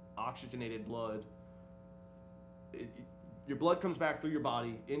pumps the oxygenated blood. Your blood comes back through your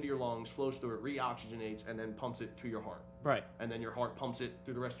body into your lungs, flows through it, reoxygenates, and then pumps it to your heart. Right. And then your heart pumps it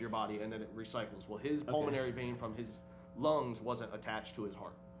through the rest of your body, and then it recycles. Well, his pulmonary vein from his lungs wasn't attached to his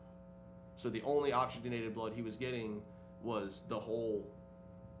heart, so the only oxygenated blood he was getting was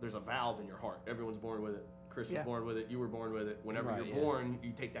there's a valve in your heart. Everyone's born with it. Chris was Yeah. born with it. You were born with it. Whenever Right, you're yeah. born,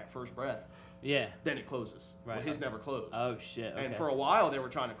 you take that first breath, Yeah. then it closes. Right, Well, his okay. never closed. Oh, shit. Okay. And for a while, they were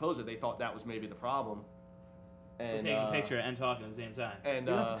trying to close it. They thought that was maybe the problem. We're And taking a picture and talking at the same time. And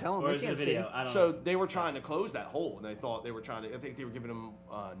You don't have to tell them. or They is it a can't see. video? I don't so know. they were trying to close that hole, and they thought they were trying to. I think they were giving him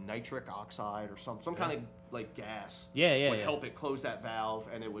nitric oxide or some kind of like gas. Yeah, yeah, would yeah. help it close that valve,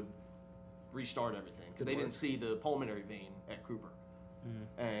 and it would restart everything. 'Cause Good they work. didn't see the pulmonary vein at Cooper, Mhm.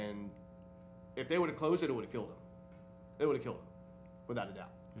 and if they would have closed it, it would have killed him. It would have killed him, without a doubt.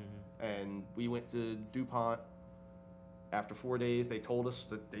 Mhm. And we went to DuPont. After 4 days, they told us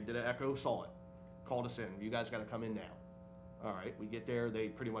that they did an echo, saw it, called us in. You guys got to come in now. All right, we get there. They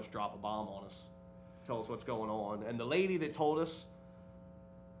pretty much drop a bomb on us, tell us what's going on. And the lady that told us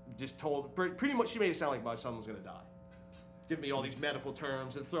just told, pretty much, she made it sound like my son was going to die. Giving me all these medical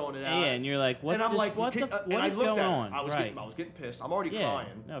terms and throwing it out. Yeah, and you're like, what? and I'm like, what "Kid," the? and What I is looked going at her. on? I was right. getting pissed. I'm already Yeah.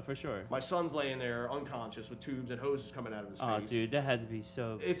 crying. No, for sure. My son's laying there unconscious with tubes and hoses coming out of his Oh, face. dude, that had to be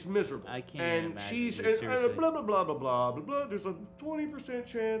so. It's miserable. I can't And even imagine, she's dude, and seriously. blah blah blah blah blah blah blah. There's a 20%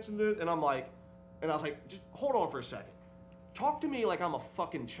 chance, and I'm like, and I was like, just hold on for a second. Talk to me like I'm a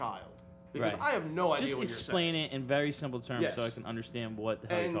fucking child. because Right. I have no idea Just what you're saying. explain it in very simple terms so I Yes. can understand what the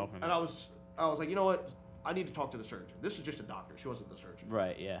hell And, you're talking and about. I was like, you know what? I need to talk to the surgeon. This is just a doctor. She wasn't the surgeon.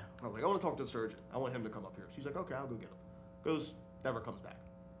 Right, yeah. I was like, I want to talk to the surgeon. I want him to come up here. She's like, okay, I'll go get him. Goes, never comes back.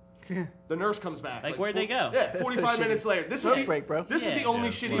 The nurse comes back. Like, where'd they go? Yeah, That's so 45 minutes shitty. later. This is Smoke the break, bro. This is Yeah. the only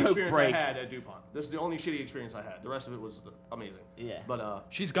Yeah, shitty smoke experience break. I had at DuPont. This is the only shitty experience I had. The rest of it was amazing. Yeah. But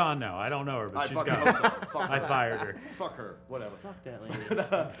She's gone now. I don't know her, but I she's fucking gone. hope so. Fuck I her. fired her. Fuck her. Whatever. Fuck that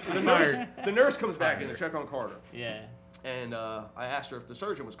lady. The nurse comes back in to check on Carter, Yeah. and I asked her if the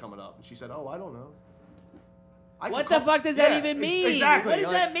surgeon was coming up, and she said, "Oh, I don't know." What the fuck does that even mean? Exactly. What does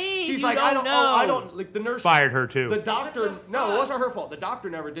like, that mean? She's You like, don't I don't know. Oh, I don't. Like the nurse Fired her too. The doctor. What the No, it fuck? wasn't her fault. The doctor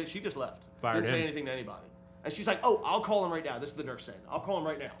never did. She just left. Fired Didn't say him. anything to anybody. And she's like, "Oh, I'll call him right now." This is the nurse saying, "I'll call him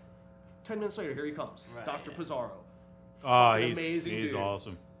right now." 10 minutes later, here he comes, Right, Dr. yeah. Pizarro. Oh, Fucking he's amazing dude.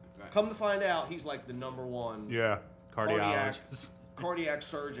 awesome. Come to find out, he's like the #1 Yeah, cardiac cardiologist.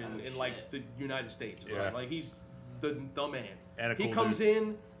 surgeon Oh, in like shit. the United States. Or Yeah. something. Like he's the man. And a He cool comes dude.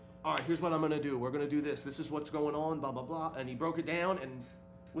 in. All right, here's what I'm gonna do. We're gonna do this. This is what's going on. Blah blah blah. And he broke it down, and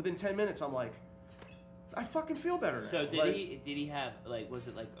within 10 minutes, I'm like, I fucking feel better now. So did Like, he have like was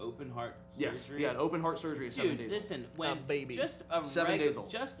it like open heart Yes, surgery? he had open heart surgery at 7 Dude, days. listen, when baby. just a 7 days old.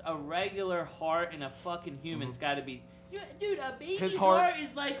 just a regular heart in a fucking human's got to be, dude, a baby's His heart- heart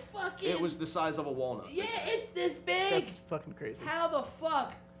is like fucking. It was the size of a walnut. Yeah, basically. it's this big. That's fucking crazy. How the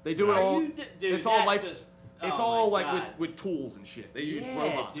fuck? They do it are all. you dude, it's all that's like just, it's oh all my like God. with tools and shit. They use Yeah,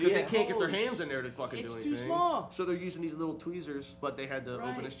 robots dude. because they can't get their Holy hands in there to fucking It's do too anything. small. So they're using these little tweezers, but they had to open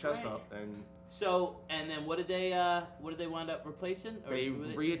Right, his chest right. up, and So and then what did they wind up replacing? Or they what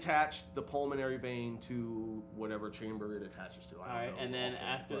did- reattached the pulmonary vein to whatever chamber it attaches to. I All don't right, know and then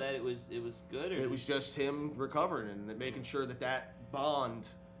offhand, after but that it was good or it was just him recovering and making sure that that bond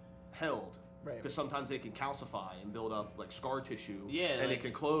held. Right. Because sometimes they can calcify and build up like scar tissue. Yeah, And like- it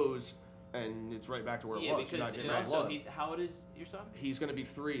can close, and it's right back to where it yeah, was. You're because not getting and red also blood. he's how old is your son? He's going to be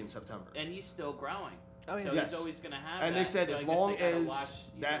 3 in September. And he's still growing. Oh, yeah. So Yes. he's always gonna have And that. they said so I as guess long they gotta as watch,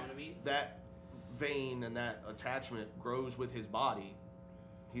 you that know what I mean? that vein and that attachment grows with his body,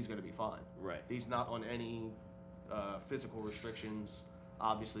 he's going to be fine. Right. He's not on any physical restrictions,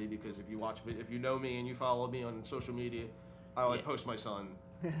 obviously, because if you know me and you follow me on social media, I like Yeah. post my son,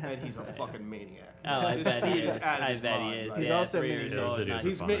 and he's a fucking maniac. Oh, I This bet he dude is. out of I his bet he mind. is. Like, He's yeah, also 3 mini years me. old. Those not- videos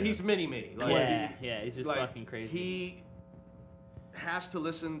he's funny. he's mini me. Like, yeah, he's just like, fucking crazy. He has to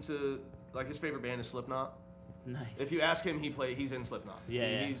listen to like his favorite band is Slipknot. nice. If you ask him, he's in Slipknot. Yeah,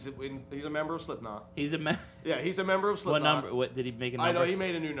 yeah. He's a member of Slipknot. He's a Yeah, he's a member of what Slipknot. number? What did he make a I number? know he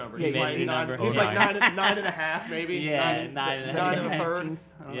made a new number. Yeah, he's he made like a new nine. number. He's Oh, like nine. nine and a half, maybe. Yeah, nine and a nine half. and a third. 19th.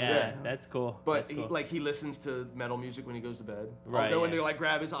 Oh, Yeah, Yeah. that's cool. But that's cool. he listens to metal music when he goes to bed. Right, I'll go in yeah. there like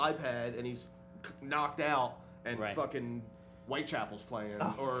grab his iPad and he's knocked out and Right. fucking Whitechapel's playing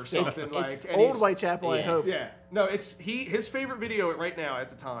Oh, or it's- something it's like. and Old he's- Whitechapel, I yeah. hope. Yeah, no, his favorite video right now at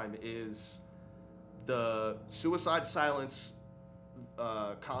the time is the Suicide Silence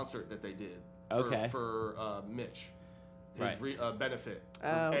concert that they did. Okay. For Mitch, his Right. benefit,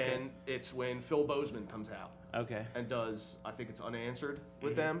 Oh, okay. and it's when Phil Bozeman comes out Okay. and does I think it's Unanswered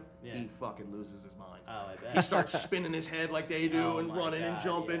with Mhm. them. Yeah. He fucking loses his mind. Oh, I bet. He starts spinning his head like they do Oh and my running and God,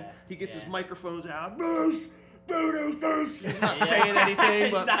 jumping. yeah, He gets his yeah. microphones out. Bruce, Bruce. He's not Yeah. saying anything,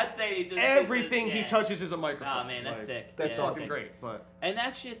 He's but not saying. He just everything he yeah. touches is a microphone. Oh man, that's Like, sick. That's Yeah, fucking sick. great. But And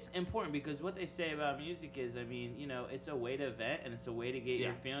that shit's important because what they say about music is, I mean, you know, it's a way to vent and it's a way to get your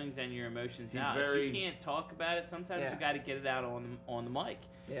Yeah. feelings and your emotions He's out. very- If you can't talk about it, sometimes Yeah. you got to get it out on the mic.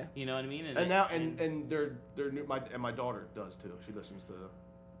 Yeah. You know what I mean? and now and they're new, my daughter does too. She listens to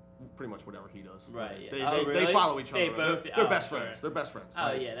pretty much whatever he does. Right, Like, yeah. They, Oh, they really? follow each They other. both- They're oh, best sure. friends. They're best friends. Oh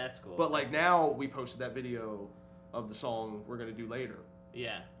Like, yeah, that's cool. But like That's now we posted that video of the song we're gonna do later, cool.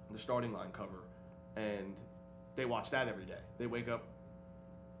 Yeah. the starting line cover, and they watch that every day. They wake up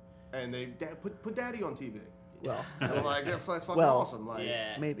and they put Daddy on TV. Well, And I'm like, that's fucking Well, awesome. Like,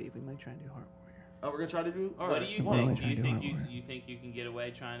 Yeah. maybe we might try and do Heart Warrior. oh, we're gonna try to do. All What right. do you Well, think? I'm Do you trying to think do you Heart you think you can get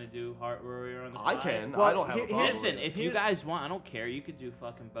away trying to do Heart Warrior on the I fly? can. Well, I don't have a here- problem. Listen, with it. if you Here's- guys want, I don't care. You could do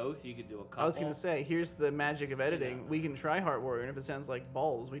fucking both. You could do a couple. I was gonna say, here's the magic of You editing. know. We can try Heart Warrior, and if it sounds like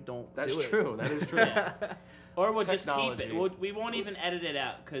balls, we don't. That's do it. true. That is true. Yeah. Or we'll just keep Technology. it. We won't even edit it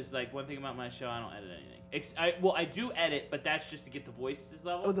out because, like, one thing about my show, I don't edit anything. I do edit, but that's just to get the voices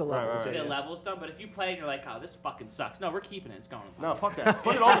level. Oh, the Right, levels. right, the yeah, yeah. levels done. But if you play and you're like, oh, this fucking sucks. No, we're keeping it. It's going. No, fuck that.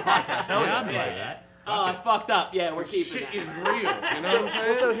 Put it on the podcast. Hell Yeah, yeah. I'd be Yeah, like yeah. that. Oh, I fucked up. Yeah, we're This keeping shit that. is real. You know what I'm Well,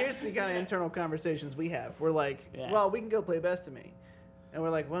 saying? so here's the kind of internal conversations we have. We're like, Yeah. well, we can go play Best of Me. And we're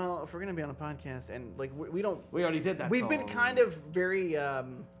like, well, if we're gonna be on a podcast, and like we don't, We already did that. we've song. been kind of very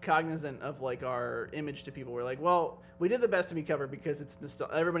cognizant of like our image to people. We're like, well, we did the Best of Me cover because it's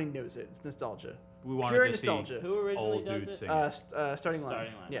everybody knows it. It's nostalgia. We wanted Pure to nostalgia. see Who originally old does dudes it? sing. Starting line. Starting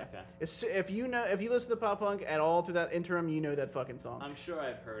Line, Yeah. okay. If you listen to pop punk at all through that interim, you know that fucking song. I'm sure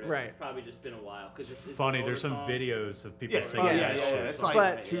I've heard it. Right. It's probably just been a while. Cause it's Funny, an there's older some song. videos of people Yeah, singing yeah, that yeah, shit. It's like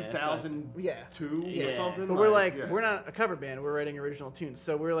But- 2002 Yeah. or something. But we're like, yeah. we're not a cover band. We're writing original tunes.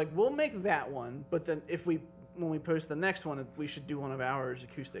 So we're like, we'll make that one. But then when we post the next one, we should do one of ours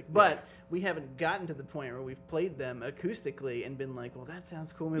acoustic. But we haven't gotten to the point where we've played them acoustically and been like, well, that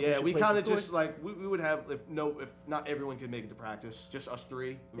sounds cool. Maybe Yeah, should we play kind of some just like we would have if not everyone could make it to practice, just us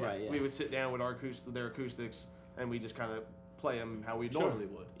three. Right, yeah. We would sit down with their acoustics, and we just kind of play them how we Sure. normally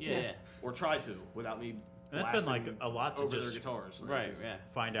would, Yeah. or try to without me. And that's been like blasting a lot to over just their guitars. Like, Right. just- Yeah.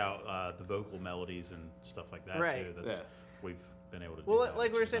 find out the vocal melodies and stuff like that Right. too. That's Yeah. we've been able to do. Well, that,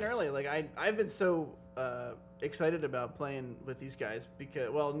 like we which were is saying nice. earlier, like I've been so excited about playing with these guys because,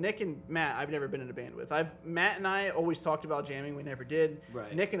 well, Nick and Matt, I've never been in a band with. Matt and I always talked about jamming. We never did.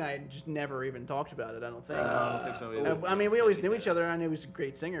 Right. Nick and I just never even talked about it. I don't think. I don't think so either. I mean, we always knew each other. I knew he was a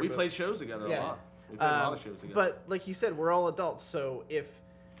great singer. We but- played shows together Yeah. a lot. We played a lot of shows together. But like you said, we're all adults. So if,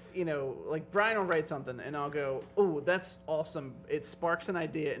 like Brian will write something and I'll go, oh, that's awesome. It sparks an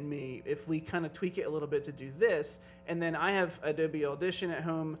idea in me. If we kind of tweak it a little bit to do this, and then I have Adobe Audition at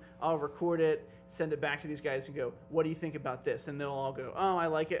home, I'll record it, send it back to these guys and go, what do you think about this? And they'll all go, oh, I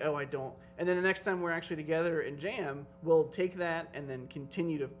like it. Oh, I don't. And then the next time we're actually together and jam, we'll take that and then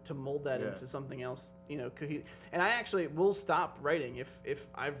continue to mold that Yeah. into something else, And I actually will stop writing if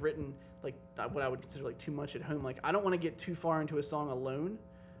I've written like what I would consider like too much at home. Like I don't want to get too far into a song alone.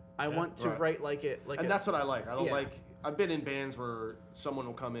 I want to Right. write like it. Like and that's what I like. I don't Yeah. like. I've been in bands where someone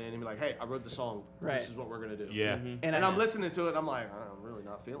will come in and be like, "Hey, I wrote the song. Right. This is what we're gonna do." Yeah. Mhm. And I- I'm listening to it. and I'm like, I'm really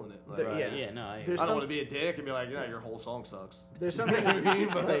not feeling it. Like, The- yeah. Yeah. No. I There's I don't some- want to be a dick and be like, your whole song sucks. There's You know something what I mean?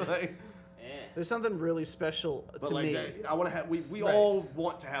 But, like, like, Yeah. there's something really special but to like me. that, I want to have. We Right. all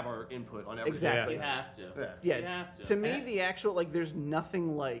want to have our input on everything. Exactly. You have to. Yeah. Yeah. You have to. To me, the actual like, there's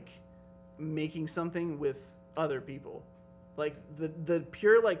nothing like making something with other people. Like the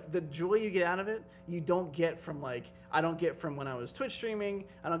pure like the joy you get out of it, you don't get from like I don't get from when I was Twitch streaming.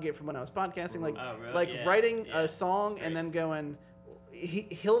 I don't get from when I was podcasting. Like Oh, really? like Yeah. writing Yeah. a song It's and great. then going.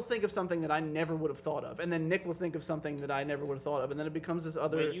 He'll think of something that I never would have thought of, and then Nick will think of something that I never would have thought of, and then it becomes this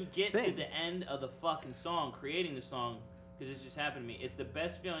other When you get thing. to the end of the fucking song, creating the song, because it's just happened to me. It's the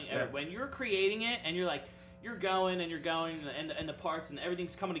best feeling ever. Yeah. When you're creating it and you're like, you're going and you're going, and the parts and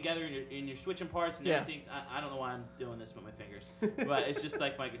everything's coming together, and you're switching parts and Yeah. everything's. I don't know why I'm doing this with my fingers, but it's just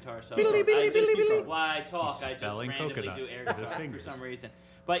like my guitar. So Beedly, beedly, I just, beedly, beedly. why I talk, He's I just spelling randomly coconut do air with his guitar for fingers. some reason.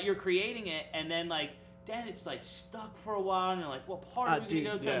 But you're creating it, and then like. Then it's like stuck for a while, and you're like, "What part are we dude,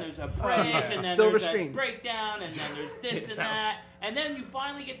 gonna go to?" yeah. And there's a bridge, yeah. and then Silver there's screen. a breakdown, and then there's this and Yeah. that, and then you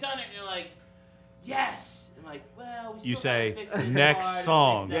finally get done it, and you're like, "Yes!" I'm like, "Well, we still You say, gotta fix this "Next part,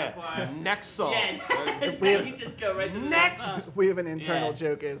 song." fix that Yeah. part." Next song. Yeah, We have- you just go right to the Next! next song. We have an internal Yeah.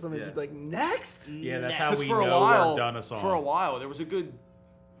 joke is somebody Yeah. just be like next. Yeah, that's Next. how 'Cause we for a know while, we're done a song. For a while, there was a good,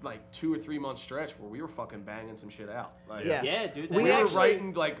 like 2 or 3 month stretch where we were fucking banging some shit out. Like, Yeah. Yeah, dude. We We were actually-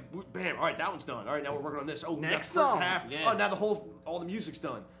 writing like, bam, all right, that one's done. All right, now we're working on this. Oh, Next next song. half. Yeah. Oh, now all the music's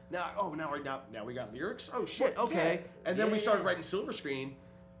done. Now we got lyrics. Oh shit, okay. And then Yeah, we started yeah. writing Silver Screen,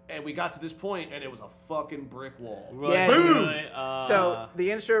 and we got to this point, and it was a fucking brick wall. Right, Yeah, boom. dude. So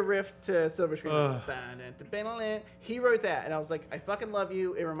the intro riff to Silver Screen, Ugh. he wrote that, and I was like, I fucking love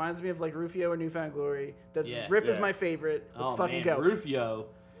you. It reminds me of like Rufio or Newfound Glory. That Yeah. riff is Yeah. my favorite. Let's oh fucking man, go. Rufio.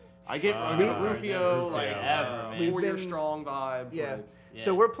 I get Rufio, Rufio, like Ever, man. We've 4-year been- strong vibe. Yeah. like- Yeah.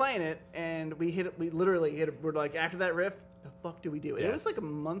 So we're playing it, and we literally hit it. We're like, after that riff, the fuck do we do? And Yeah. It was like a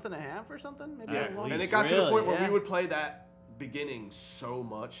month and a half or something, maybe Yeah, a long. and it got to the Really? point where Yeah. we would play that beginning so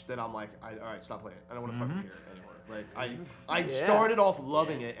much that I'm like, all right, stop playing. I don't want to fucking hear it anymore. Like I Yeah. started off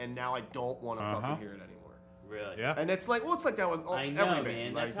loving it, and now I don't want to Uh-huh. fucking hear it anymore. Really? Yeah. And it's like, well, it's like that with I every know, band.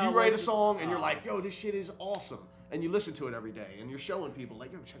 man. Like That's how you write a it- song, and you're Oh. like, yo, this shit is awesome, and you listen to it every day, and you're showing people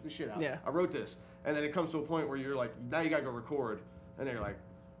like, yo, check this shit out. Yeah. I wrote this, and then it comes to a point where you're like, now you gotta go record, and then you're like,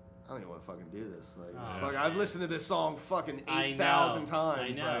 I don't even want to fucking do this. Like, Oh, fuck, man. I've listened to this song fucking I 8,000 know.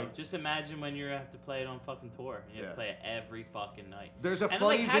 times. I know. Like, Just imagine when you have to play it on fucking tour. You have Yeah. to play it every fucking night. there's a And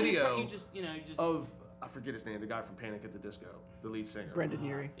funny like, how do you video you just, you just of I forget his name, the guy from Panic at the Disco, the lead singer. Brendan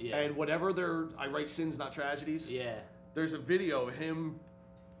Urie. yeah. And whatever I write sins, not tragedies. yeah. There's a video of him,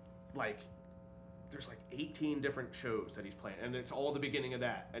 like, there's like 18 different shows that he's playing, and it's all the beginning of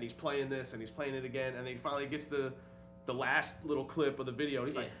that, and he's playing this, and he's playing it again, and then he finally gets the last little clip of the video, and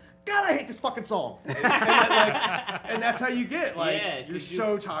he's like, God, I hate this fucking song. And that's how you get. Like, Yeah, you're 'cause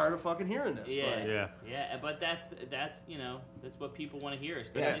so tired of fucking hearing this. Yeah. Like, Yeah. Yeah, but that's you know, that's what people want to hear,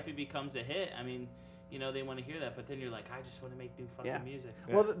 especially Yeah. if it becomes a hit. I mean, you know, they want to hear that, but then you're like, I just want to make new fucking Yeah. music.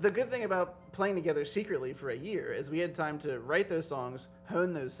 Yeah. Well, the good thing about playing together secretly for a year is we had time to write those songs,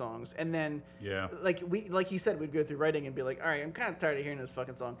 hone those songs, and then Yeah. like you said, we'd go through writing and be like, all right, I'm kind of tired of hearing this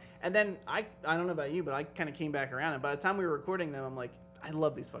fucking song. And then I don't know about you, but I kind of came back around, and by the time we were recording them, I'm like, I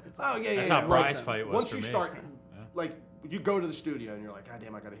love these fucking songs. Oh, yeah, That's yeah. how Like, Bride's fight was once for you me. start, Yeah. like, you go to the studio and you're like, God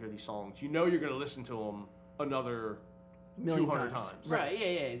damn, I got to hear these songs. You know you're going to listen to them another Million 200 times. times. Right? Yeah,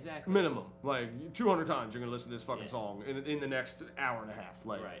 exactly. Minimum. Like, 200 times you're going to listen to this fucking Yeah. song in the next hour and a half.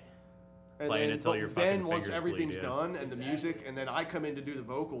 Like, Right. And Playing then, it till but your then fucking once fingers everything's bleed, yeah. done and the Exactly. music, and then I come in to do the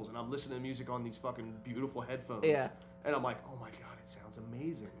vocals and I'm listening to music on these fucking beautiful headphones. Yeah. And I'm like, oh my God, it sounds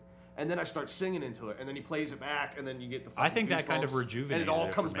amazing. And then I start singing into it, and then he plays it back, and then you get the fucking I think that kind of goosebumps, rejuvenated and it all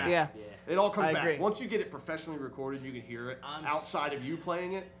it comes for me. back. Yeah. Yeah. It all comes I back. agree. Once you get it professionally recorded, you can hear it. I'm- Outside of you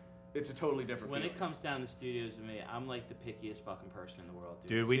playing it, it's a totally different When feeling. it comes down to studios with me, I'm like the pickiest fucking person in the world, dude.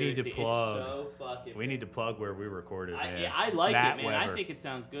 Dude, we need to Seriously, plug. It's so fucking We need to plug where we recorded, man. I like Matt it, man. I Weber. think it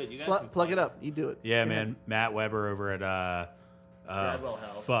sounds good. You guys can Plug play it up. You do it. Yeah, Go man. ahead. Matt Weber over at Gradwell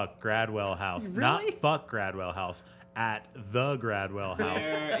House. Fuck Gradwell House. Really? Not fuck Gradwell House. At the Gradwell House.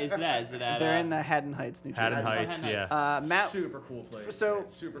 Where is that? Is it at? They're in Haddon Heights, New Jersey. Haddon Haddon Heights, Heights. yeah. Matt, Super cool place. so man.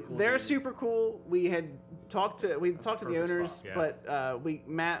 Super cool. they're dude. super cool. We had talked to a the perfect owners, spot, yeah. but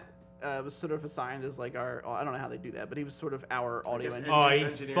Matt was sort of assigned as like our, I don't know how they do that, but he was sort of our audio guess engineer. Oh, he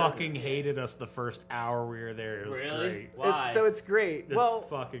Engineer. fucking hated us the first hour we were there. It was Really? great. Why? So it's great. It's well,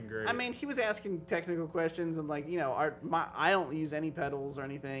 fucking great. I mean, he was asking technical questions and like, you know, I don't use any pedals or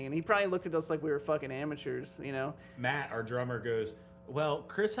anything, and he probably looked at us like we were fucking amateurs, you know. Matt, our drummer, goes, well,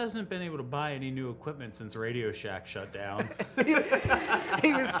 Chris hasn't been able to buy any new equipment since Radio Shack shut down.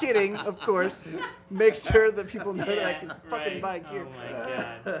 He was kidding, of course. Make sure that people know that I can fucking right. buy gear. Oh my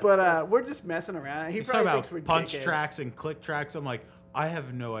god. But we're just messing around. He He's probably talking thinks we're about punch dickheads. tracks and click tracks. I'm like, I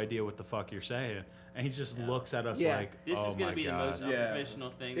have no idea what the fuck you're saying. And he just looks at us Yeah. like, This oh is gonna my be God. the most Yeah.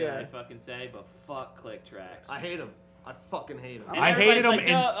 unprofessional thing Yeah. that I fucking say, but fuck click tracks. I hate him. I fucking hate him. And I hated everybody's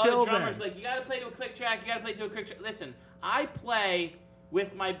them like, until the drummer's then. like, you gotta play to a click track, you gotta play to a click track. Listen, I play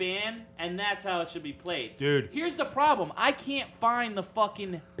with my band, and that's how it should be played. Dude. Here's the problem. I can't find the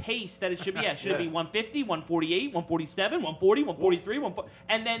fucking pace that it should be at. Should it be 150, 148, 147, 140, 143, 140?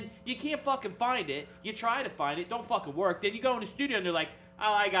 And then you can't fucking find it. You try to find it, don't fucking work. Then you go in the studio and they're like,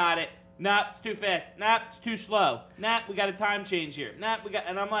 oh, I got it. Nah, it's too fast. Nah, it's too slow. Nah, we got a time change here. Nah,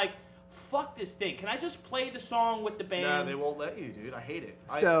 and I'm like, fuck this thing. Can I just play the song with the band? Nah, they won't let you, dude. I hate it.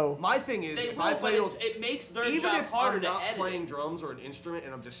 So- my thing is, They if will, I but play those, it makes their even job if harder I'm to not edit. playing drums or an instrument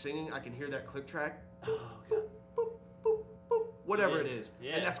and I'm just singing, I can hear that click track, Oh, God. boop, boop, boop, whatever Yeah, it is,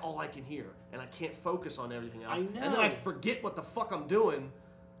 yeah. and that's all I can hear, and I can't focus on everything else. I And then I know. forget what the fuck I'm doing,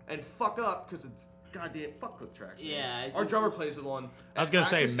 and fuck up because it's goddamn fuck click tracks. man. Yeah, I Our think drummer it's- plays with one. I was going at to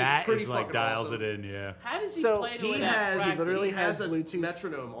say, practice, it's Matt pretty is like fucking dials awesome. it in, yeah. How does he So play to He it at has practice? literally he has has a Bluetooth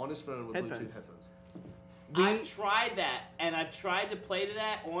metronome on his phone with headphones. Bluetooth headphones. I've tried that, and I've tried to play to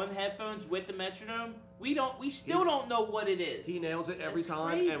that on headphones with the metronome. We still don't know what it is. He nails it every That's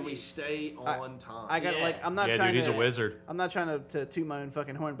time, and we crazy. stay on time. I got Yeah. like I'm not Yeah, trying dude, he's to. a wizard. I'm not trying to toot my own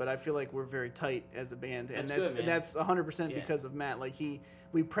fucking horn, but I feel like we're very tight as a band, and That's good, man. that's 100% Yeah. because of Matt. Like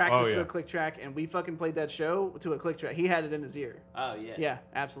we practiced Oh, to yeah. a click track, and we fucking played that show to a click track. He had it in his ear. Oh yeah. Yeah,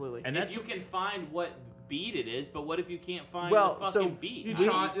 absolutely. And If that's you can find what beat it is, but what if you can't find Well, the so fucking beat? You How do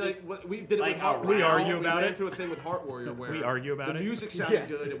try, you like just- what we did it like with Heart a Warrior. round? We argue about ran it. through a thing with Heart Warrior where We argue about the it? music sounded Yeah.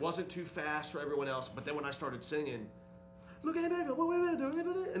 good. It wasn't too fast for everyone else. But then when I started singing, look at me, go, what we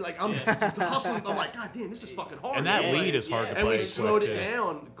doing? And like I'm hustling. I'm like, God damn, this is fucking hard. And that Yeah, lead is hard yeah. to And play. we quick, slowed it too.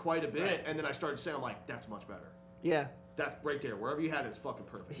 down quite a bit, Right. and then I started saying, I'm like, that's much better. Yeah. That right there, wherever you had it, is fucking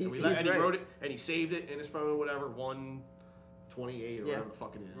perfect. He- and, he's and he right. wrote it, and he saved it in his phone, whatever, 128 or Yeah. whatever the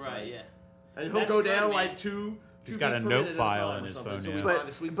fuck it is. Right. Yeah. And he'll That's go good, down man. like two. He's two got beats a per note minute at file time in or his something phone, until we yeah. find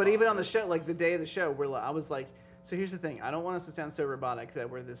a sweet But spot. even on the show, like the day of the show, I was like, so here's the thing. I don't want us to sound so robotic that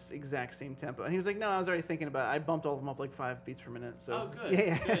we're this exact same tempo. And he was like, no, I was already thinking about it. I bumped all of them up like 5 beats per minute. So Oh, good. Yeah,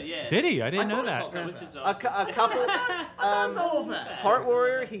 yeah. Good, yeah. Did he? I didn't I know thought it that. felt kinda Which is fast. awesome. A couple. Fell fast. Heart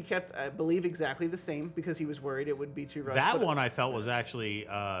Warrior, he kept, I believe, exactly the same because he was worried it would be too rushed. That but one I felt was actually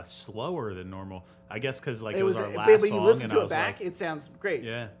slower than normal. I guess because like it it was was, our last but you song, listen and to I it was back, like, it sounds great.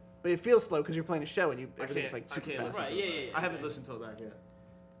 yeah. But it feels slow because you're playing a show and I everything's can't, like I super can't fast. listen Right, to yeah, it. yeah, I haven't yeah. listened to it back yet.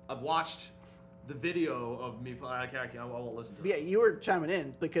 I've watched the video of me playing. I won't listen to But yeah, it. you were chiming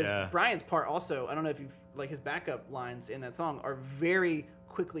in because Yeah. Brian's part also, I don't know if you've, like his backup lines in that song are very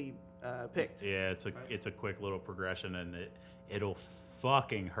quickly picked. Yeah, it's a quick little progression, and it'll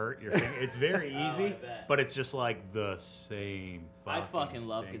fucking hurt your finger. It's very Oh, easy, I bet. but it's just like the same. I fucking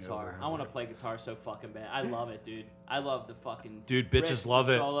love thing guitar. over and I want to over. play guitar so fucking bad. I love it, dude. I love the fucking Dude, bitches riffs, love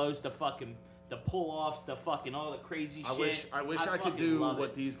the it. solos, the pull-offs, the fucking all the crazy shit. I wish I could fucking do love what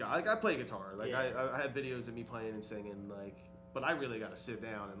it. these guys. Like, I play guitar. Like Yeah. I have videos of me playing and singing. Like, but I really got to sit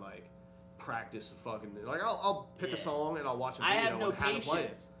down and like practice the fucking. Like I'll pick Yeah. a song and I'll watch a I video have no on how to play it.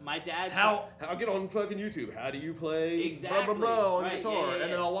 patience. My dad. I'll get on fucking YouTube. How do you play Exactly. blah blah blah on Right, guitar? yeah, yeah, And then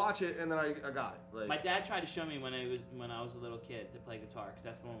yeah. I'll watch it and then I got it. Like My dad tried to show me when I was a little kid to play guitar because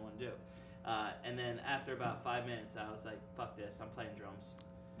that's what I want to do. And then after about 5 minutes, I was like, "Fuck this! I'm playing drums."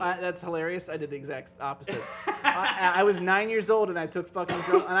 That's hilarious. I did the exact opposite. I was 9 years old and I took fucking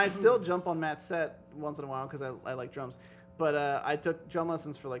drum, and I still jump on Matt's set once in a while because I like drums. But I took drum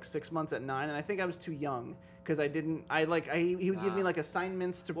lessons for like 6 months at 9, and I think I was too young because I didn't. He would give me like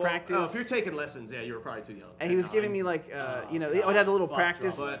assignments to well, practice. if you're taking lessons, yeah, you were probably too young. And he was At giving 9. me like, Oh, you know, God, I would have a little fuck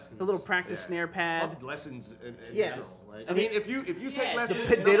practice, drum the little lessons. practice Yeah. snare pad. Fuck lessons in Yeah. general. Like, I I mean, mean, if you yeah, take lessons, the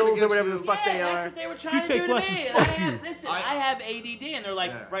nothing padiddles or against whatever you. the fuck yeah, they that's are. what they were trying to take do to lessons, me. And fuck I have, you. listen, I- I have ADD, and they're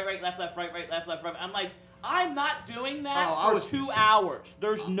like, Yeah. right, left, right, left. I'm like, I'm not doing that Oh, I for was- 2 hours.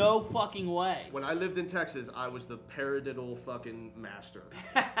 There's no fucking way. When I lived in Texas, I was the paradiddle fucking master.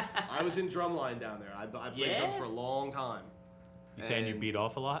 I was in drumline down there. I played Yeah? drums for a long time. You saying you And beat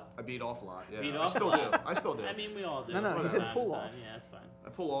off a lot? I beat off a lot. Yeah, Beat I off still a do. lot? I still do. I mean, we all do. No, from he said time to pull time. off. Yeah, that's fine. I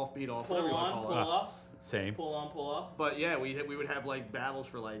pull off, beat off, Pull whatever you want on, to pull call it. off. Same. Pull on, pull off. But yeah, we would have like battles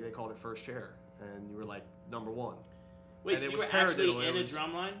for like they called it first chair, and you were like number one. Wait, And so it you was were actually paradiddle, it in a was-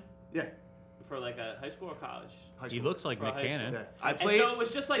 drum line Yeah, for like a high school or college? high He school. looks like For Nick high school. Cannon. Yeah, I And played. so it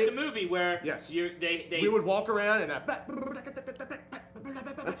was just like the movie where Yes. they we would walk around and that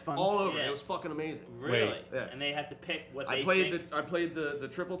That's fun. all over. Yeah. It was fucking amazing. really, Yeah. and they had to pick what I they played think. I played the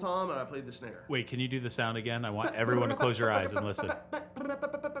triple tom and I played the snare. Wait, can you do the sound again? I want everyone to close your eyes and listen.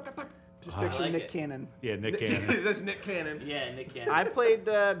 Just Ah. picture I like Nick it. Cannon. Yeah, Nick Cannon. That's Nick Cannon. Yeah, Nick Cannon. I played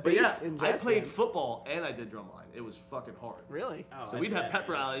But bass yeah, in I jazz played band. football and I did drumline. It was fucking hard. Really? Oh, So I we'd have bet, pep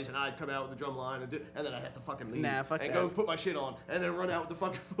man. rallies, and I'd come out with the drum line, and then I'd have to fucking leave Nah, fuck and that. go put my shit on, and then run out with the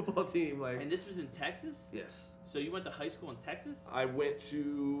fucking football team. Like, And this was in Texas? yes, So you went to high school in Texas? I went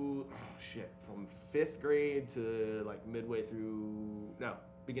to from 5th grade to like midway through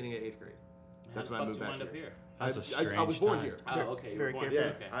beginning of 8th grade. How That's the when I fuck moved did you back wind up here. here? That was a strange I was born time. here. Oh, Very- okay. You very were born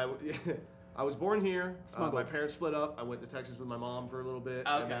careful. here. Okay. I was born here. My Smuggled. parents split up. I went to Texas with my mom for a little bit,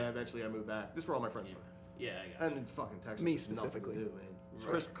 Okay. and then eventually I moved back. This is where all my friends were. Yeah, I got And you. in fucking Texas, Me there's nothing to specifically. do,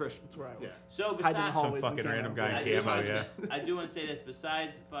 man. Right. Chris, That's where I was. yeah. So Hide in the besides, hall. Some Always in fucking camo. random guy I in do camo, wanna yeah. say- I do want to say this.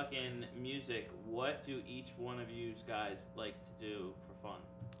 Besides fucking music, what do each one of you guys like to do for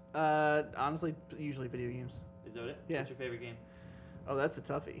fun? Honestly, usually video games. Is that it? Yeah. What's your favorite game? Oh, that's a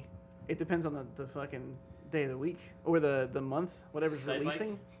toughie. It depends on the fucking day of the week or the month, whatever's Excite Bike?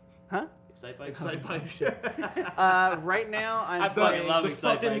 releasing. Huh? Excite Bike? Excite Bike. Right now, I'm I fucking playing love the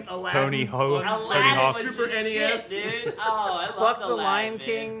Excite fucking Bike. Aladdin Tony Hawk- on Tony Hawk. Aladdin was Super the NES. shit, dude. Oh, I love Fuck the Aladdin, Lion man.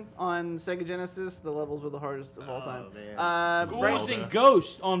 King on Sega Genesis. The levels were the hardest of all Oh, time. man. Some Right, Ghouls Zelda. and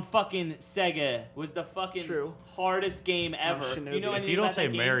Ghosts on fucking Sega was the fucking True. hardest game ever. Shinobi. You know If If anything you don't about say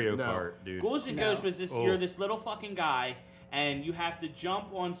that game? Mario No. Kart, dude. Ghouls and No. Ghosts was this. Oh. You're this little fucking guy, and you have to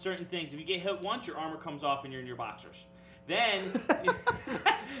jump on certain things. If you get hit once, your armor comes off, and you're in your boxers. Then,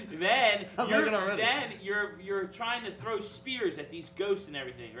 then I was you're like it already. then you're trying to throw spears at these ghosts and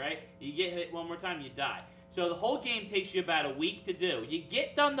everything, right? You get hit one more time, you die. So the whole game takes you about a week to do. You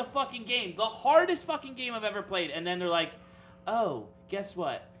get done the fucking game, the hardest fucking game I've ever played, and then they're like, "Oh, guess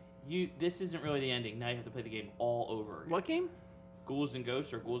what? This isn't really the ending. Now you have to play the game all over." Again. What game? Ghouls and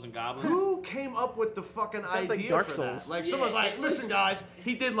Ghosts or Ghouls and Goblins? Who came up with the fucking Sounds idea like Dark for Souls. that? Like Yeah, someone's like, it was- listen guys,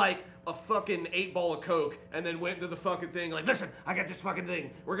 he did like a fucking 8-ball of coke and then went into the fucking thing like, listen, I got this fucking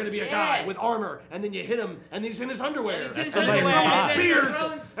thing. We're gonna be a guy Yeah. with armor, and then you hit him, and he's in his underwear. And he's in his somebody's underwear, spot. and then you're Spears,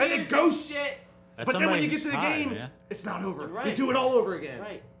 throwing and spears it ghosts. shit. That's But then when you somebody's get to the spot, game, yeah. it's not over. Right. You do it all over again.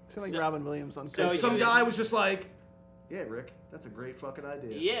 Right. Sound like So- Robin Williams on So And you some did- guy was just like, yeah, Rick, that's a great fucking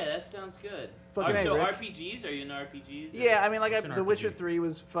idea. Yeah, that sounds good. Fucking So A, Rick. RPGs? Are you into RPGs? or Yeah, I mean, like What's an The Witcher RPG? 3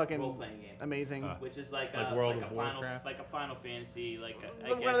 was fucking Role-playing game. amazing. Which is like Like a World like of a Final Warcraft? like a Final Fantasy like a, I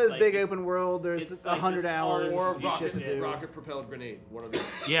One guess, of those like big it's- open world. There's it's like 100 the hours smallest of shit shit to to do. Rocket propelled grenade. One of them.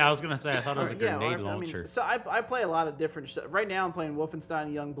 Yeah, I was gonna say I thought it was a Yeah, grenade I mean, launcher. so I play a lot of different stuff. Right now I'm playing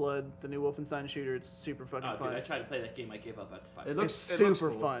Wolfenstein Youngblood, the new Wolfenstein shooter. It's super fucking Oh, fun. dude, I tried to play that game. I gave up after 5 It seconds. looks- It's it looks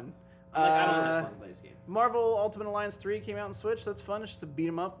super cool. fun. I don't know if it's fun to play this game. Marvel Ultimate Alliance 3 came out on Switch. That's fun. It's just to beat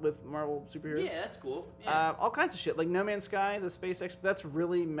 'em up with Marvel superheroes. Yeah, that's cool. Yeah. All kinds of shit. Like No Man's Sky, the SpaceX. That's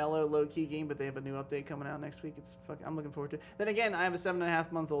really mellow, low-key game, but they have a new update coming out next week. It's fucking, I'm looking forward to it. Then again, I have a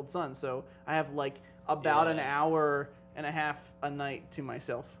 7.5-month-old son, so I have like about an hour and a half a night to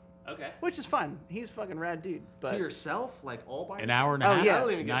myself. Okay. Which is fun. He's a fucking rad dude. But To yourself, like all by An hour and a Oh, half. yeah. I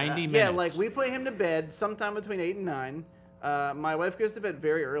don't even get 90 that. minutes. yeah, like we put him to bed sometime between 8 and 9. My wife goes to bed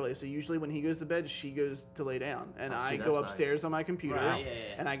very early, so usually when he goes to bed, she goes to lay down, and Oh, see, I that's go upstairs on my computer, Right, yeah.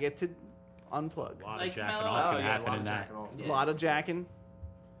 and I get to unplug. A lot Like of jacking mellow. off Oh, can yeah, a happen lot in of that. jacking off. Yeah. A lot of jacking,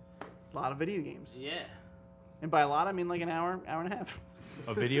 a lot of video games. Yeah. And by a lot, I mean like an hour, hour and a half.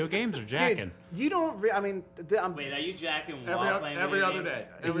 Of video games or jacking? Dude, you don't. I mean, I'm Wait, are you jacking while playing Every video other games?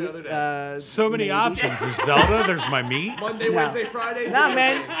 day. Every other day. So many maybe. options. There's Zelda. There's my meat. Monday, No. Wednesday, Friday. Nah, video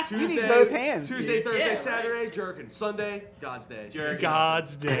man, games. you need Tuesday, both hands, Tuesday, dude. Thursday, Yeah, right. Saturday, jerking. Sunday, God's Day. Jerking.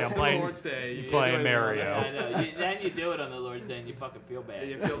 God's day. I'm playing. Lord's Day. You You're playing doing all Mario. Yeah, I that. know. Then you do it on the Lord's Day and you fucking feel bad.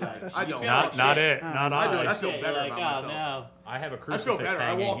 Yeah, you feel Like, bad. I you don't. feel Not, like not shit. it. Not I I. don't. I feel Shit, better you're like, about oh, myself. no. I have a feel crucifix better. I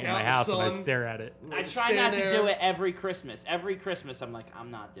hanging walk in out my in the house and I sun. stare at it. I try Stand not to there. do it every Christmas. Every Christmas, I'm like, I'm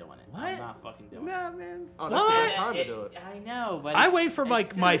not doing it. I'm What? not fucking doing it. Nah, man. Oh, that's the What? best time to do it. I know, but I it's- wait for it's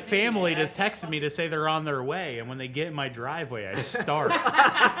like my stupid, family to man. text me to say they're on their way, and when they get in my driveway, I start.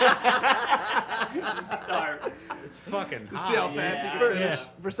 Start. It's fucking To see how hot. fast Yeah. you can Yeah. finish.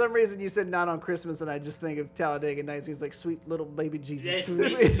 For some reason, you said not on Christmas, and I just think of Talladega Nights. He's like sweet little baby Jesus. Yeah,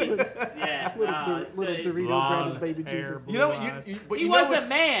 Sweet yeah. little, it's little a- Dorito Long branded baby hair, Jesus. blue You know, eyes. but He you know was a what's-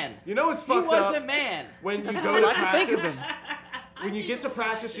 man. You know what's He fucked was up? a man. When you That's go what to I can think of practice, him. when you get to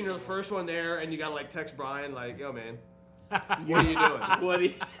practice and you're the first one there, and you gotta like text Brian like, "Yo, man, what are you doing? What do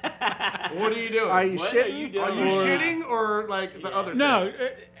you? What are you doing? Are you What shitting? are you doing? Are you or- shitting or like the Yeah. other No, thing?"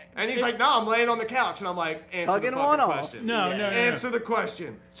 And he's like, "No, I'm laying on the couch," and I'm like, "Answer Tugging the one fucking off. question." no, Yeah. no, no, no. Answer the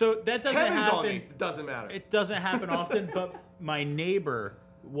question. So that doesn't Kevin's happen. on me. It doesn't matter. It doesn't happen often, but my neighbor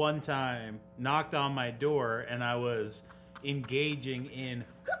one time knocked on my door, and I was engaging in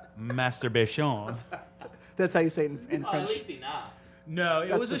masturbation. That's how you say it in Oh, at French. least he knocked. No, it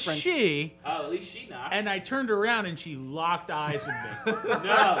That's was the a French- she, Oh, at least she knocked. and I turned around and she locked eyes with me,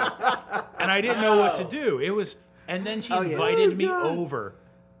 No. and I didn't know what to No. do. It was, and then she Oh, yeah. invited me Oh, God. over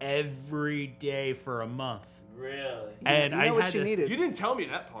every day for a month, Really? and you I know what had she to. needed? You didn't tell me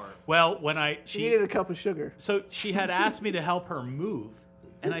that part. Well, when She needed a cup of sugar. So she had asked me to help her move,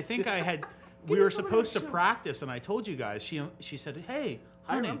 and I think I had. We me were some of supposed that to shit. practice, and I told you guys. She said, "Hey,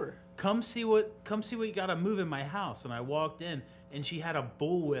 I honey, remember. come see what you got to move in my house." And I walked in, and she had a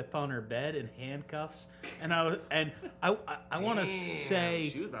bullwhip on her bed and handcuffs, and I want to Damn, say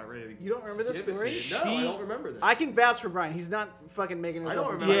she was about ready to You don't remember this give it to story? you. No, I She- don't remember this. I can vouch for Brian. He's not fucking making this I don't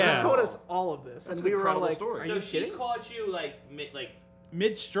up. remember that He told at us all. all of this, That's and we an were all incredible like, story. "Are So you she kidding?" caught you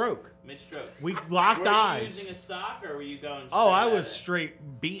mid-stroke. mid-stroke. We locked Were you eyes. using a sock or were you going? Oh, straight I at was it?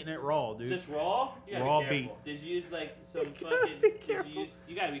 straight beating it raw, dude. Just raw? You gotta Raw be careful. Did you use like some fucking? be Did careful. you use?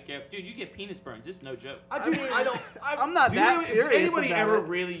 You gotta be careful, dude. You get penis burns. It's no joke. I do. I don't. I'm not do you that really, furious Has anybody about ever it.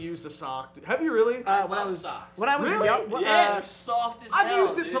 really used a sock? Have you really? When love I was socks. when I was Really? young, Yeah, they're soft as hell. I've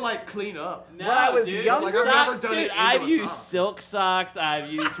used it dude. to like clean up. No, when I was dude. young, like, I've never done dude, it into I've a used sock. silk socks.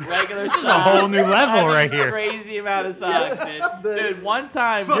 I've used regular This socks. is a whole new level I've right used here. Crazy amount of socks, dude. Dude, one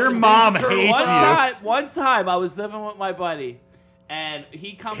time, Fucking Your mom Ninja Turtle hates socks. you. one time, I was living with my buddy, and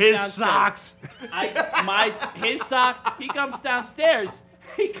he comes His downstairs. socks. His socks. He comes downstairs.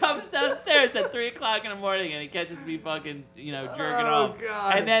 He comes downstairs at 3:00 in the morning, and he catches me fucking, jerking Oh, off.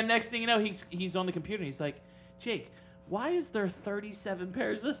 God. And then next thing you know, he's on the computer. And he's like, Jake, why is there 37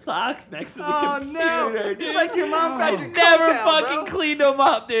 pairs of socks next to the Oh computer? no! Dude? It's like your mom I found your never coat down, fucking bro. cleaned them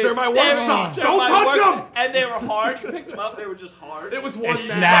up, dude. They're my work They were- socks. they're Don't my touch work- 'em! And they were hard. You picked them up. They were just hard. It was It one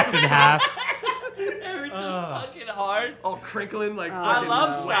snapped in half. They were just Ugh. fucking hard. all crinkling like. I fucking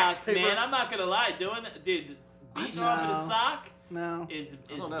love wax socks, paper. man. I'm not gonna lie. Doing that, dude, beating off with a No. sock No. is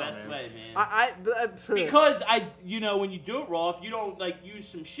don't the know, best man. way, man. Because Because when you do it raw, if you don't use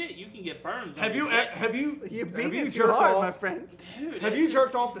some shit, you can get burns. on Have your you dick. have you you have beat you it too jerked hard, off? my friend. Dude, Have it's you just-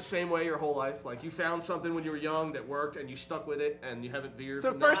 jerked off the same way your whole life? Like you found something when you were young that worked and you stuck with it and you haven't veered.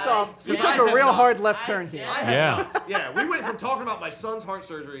 So from first that? off, you Yeah, took I a have real not. hard left I- turn here. yeah. I have Yeah. not. Yeah, we went from talking about my son's heart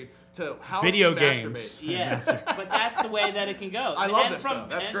surgery to how Video to games. masturbate. Yeah, but that's the way that it can go. I love and this from, stuff.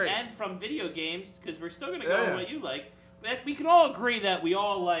 That's and, great. And from video games, because we're still gonna go Yeah, with yeah. what you like. We can all agree that we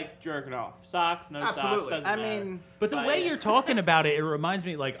all like jerking off. Socks, no Absolutely. socks, doesn't I matter. mean, But the But, way yeah. you're talking about it, it reminds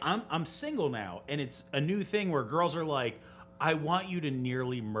me like I'm single now, and it's a new thing where girls are like, I want you to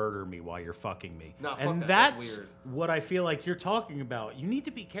nearly murder me while you're fucking me. No, fuck and that. That's that's weird. what I feel like you're talking about. You need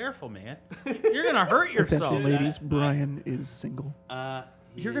to be careful, man. You're gonna hurt yourself. ladies, Brian is single.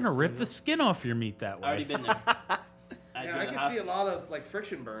 You're gonna rip the skin off your meat that way. Already been there. Yeah, I can see a lot of like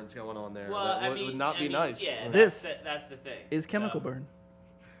friction burns going on there. Well, that would not be nice. Yeah, This that's the thing. is chemical So, burn.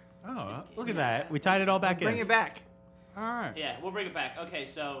 Oh, look at that. We tied it all back Bring in. it back. All right. Yeah, we'll bring it back. Okay,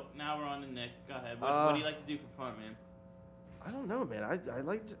 so now we're on to Nick. Go ahead. What do you like to do for fun, man? I don't know, man.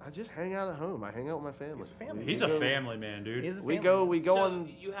 I just hang out at home. I hang out with my family. He's a family He's a family man, dude. He is a We family. go So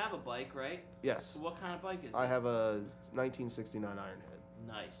on. you have a bike, right? Yes, So what kind of bike is it? I have a 1969 Ironhead.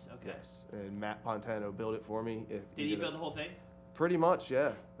 Nice. Okay. Yes, and Matt Pontano built it for me. Did he build the whole thing? Pretty much,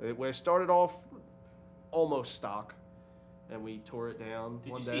 yeah. It started off almost stock, and we tore it down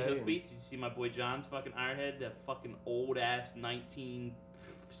Did one you day. see and- Hoofbeats? Did you see my boy John's fucking Ironhead? That fucking old ass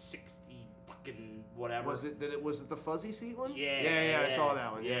 1960 fucking whatever. Was it the fuzzy seat one? Yeah. Yeah, I saw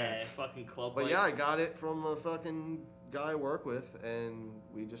that one. Yeah, fucking club But bike. yeah, I got it from a fucking guy I work with, and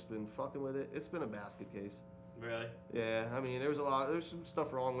we just been fucking with it. It's been a basket case. Really? Yeah, I mean, there's some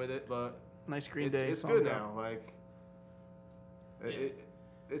stuff wrong with it, but Nice Green it's, Day. it's song good go. now. Like,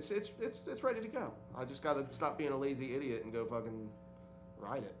 it's ready to go. I just gotta stop being a lazy idiot and go fucking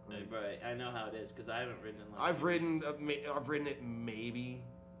ride it. Like, Right. I know how it is because I haven't ridden in like. I've 2 ridden weeks. I've ridden it maybe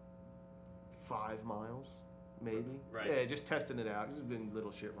 5 miles, maybe. Right. Yeah, just testing it out. There's been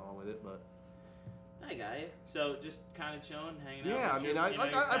little shit wrong with it, but I got you. So just kind of chilling, hanging out. yeah, I with mean, your, you know,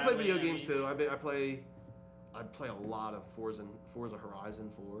 your I play family, video I games mean- too. I play a lot of Forza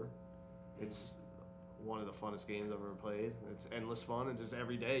Horizon 4. It's one of the funnest games I've ever played. It's endless fun, and just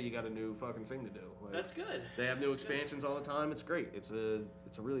every day you got a new fucking thing to do. Like, That's good. they have new That's good. expansions all the time. It's great. It's a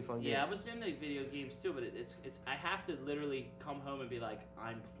really fun game. Yeah, I was into video games too, but it's I have to literally come home and be like,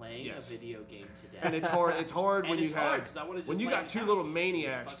 I'm playing Yes. a video game today. And it's hard. It's hard And when it's you hard have 'cause I wanna just when you lay on got the two couch little and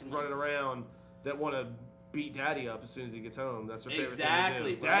maniacs fucking running lazy. around that want to beat daddy up as soon as he gets home. That's their favorite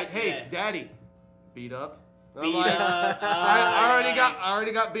Exactly, thing to do. right? Hey, Yeah. daddy, beat up. And Beat I'm like, up. I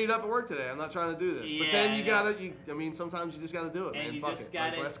already got beat up at work today. I'm not trying to do this. But then you Yeah. gotta. I mean, sometimes you just gotta do it, And man. you Fuck just it.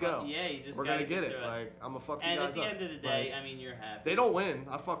 gotta. Like, let's go. Yeah, you just We're gotta gonna get it. through Like, I'm gonna fuck you And guys at the up. end of the day, Like, I mean, you're happy. they don't win.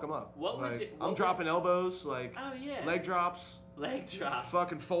 I fuck them up. What was Like, it- what I'm was- dropping elbows, like Oh yeah. leg drops, Leg drops.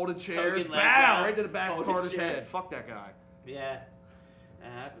 fucking folded chairs, Hogan leg bow drops, right to the back of folded Carter's chairs. head. Fuck that guy. Yeah.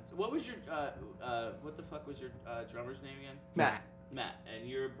 That happens. What was your what the fuck was your drummer's name again? Matt. Matt, and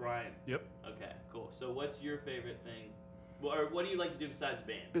you're Brian. Yep. Okay, cool. So what's your favorite thing? Or what do you like to do besides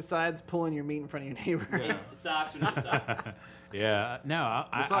band? Besides pulling your meat in front of your neighbor. Yeah. Socks or no socks? Yeah. No.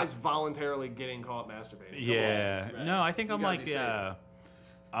 I, Besides voluntarily getting caught masturbating. Come yeah. Right. No, I think You I'm gotta like be safe.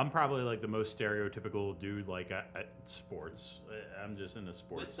 I'm probably like the most stereotypical dude like at sports. I'm just into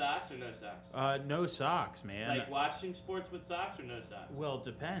sports. With socks or no socks? No socks, man. Like watching sports with socks or no socks? Well, it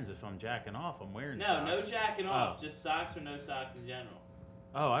depends. If I'm jacking off, I'm wearing no, socks. no jacking off. Oh. Just socks or no socks in general.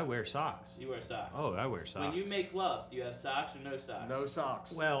 Oh, I wear socks. You wear socks. Oh, I wear socks. When you make love, do you have socks or no socks? on. No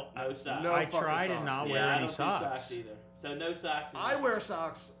socks. Well, No socks. No I fucking try to socks, not dude. wear I any don't do socks. socks either. So no socks. in I general. wear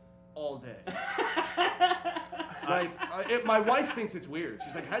socks all day. Like, my wife thinks it's weird.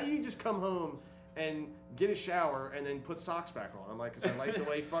 She's like, "How do you just come home and get a shower and then put socks back on?" I'm like, "Cause I like the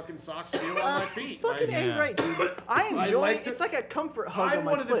way fucking socks feel on my feet." Fucking Like, A Yeah. right, dude. I enjoy like it. to- It's like a comfort hug I'm on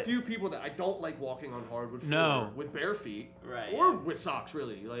my one of the foot. few people that I don't like walking on hardwood floor No. with bare feet Right, or yeah. with socks.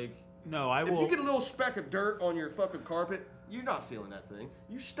 Really, like No, I if will. you get a little speck of dirt on your fucking carpet, you're not feeling that thing.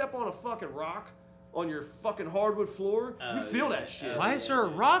 You step on a fucking rock on your fucking hardwood floor, you Oh, feel yeah. that shit. Why is there a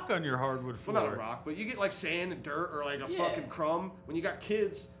rock on your hardwood Well, floor? not a rock, but you get like sand and dirt or like a Yeah. fucking crumb. When you got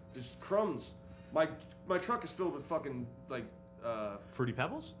kids, there's crumbs. My truck is filled with fucking like Fruity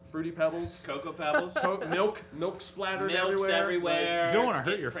Pebbles? fruity pebbles, Cocoa Pebbles. milk splattered Milk's everywhere. everywhere. You don't wanna It's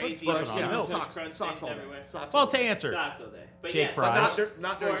hurt getting your foot crazy. stepping Like, on yeah, milk. socks, Crunch socks stains all day. everywhere. Socks Well, all to day. answer, Socks all day. But Jake yes, But Fries.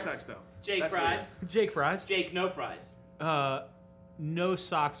 not during Sports. sex though. Jake That's Fries. weird. Jake Fries. Jake, no fries. No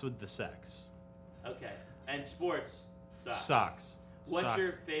socks with the sex. Okay. And sports. Socks. Socks. What's Socks.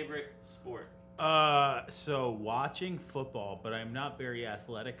 your favorite sport? So watching football, but I'm not very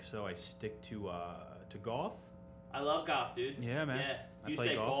athletic, so I stick to golf. I love golf, dude. Yeah, man. Yeah. I You play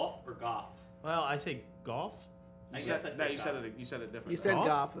say golf. golf or golf? Well, I say golf. I You guess said, I no, said you golf. said it. You said it different. You said Golf?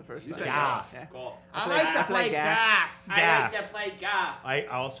 golf the first You time. said Golf. Yeah. Golf. I play- like I to play play gaff. golf. I Gaff. like to play golf. I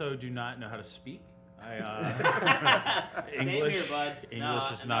also do not know how to speak. Same English, here, bud.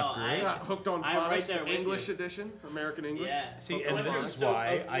 English is not no, great. Got hooked on I'm right phonics, there with English you. edition, American English. Yeah. See, Hooked and on this phonics. is So,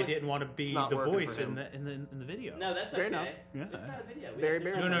 why I what- didn't want to be It's not the working voice for in him. the video. No, that's Fair okay. enough. Yeah. It's not a video. We Very have to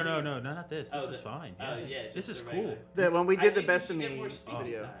bare do No, it. no, not this. This Oh, is the- fine. Oh, yeah. This just is the cool. regular. When we I did the think you best should of get me more speaking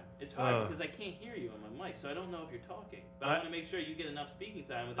video. time. It's hard because I can't hear you on my mic, so I don't know if you're talking. But I I- want to make sure you get enough speaking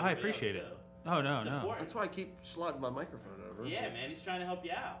time with I everybody appreciate else, it. too. Oh, no, It's no. important. That's why I keep sliding my microphone over. Yeah, man, he's trying to help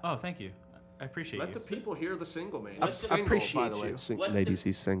you out. Oh, thank you. appreciate Let you. the people hear the single man. I He's single, by appreciate the way. you. What's Ladies,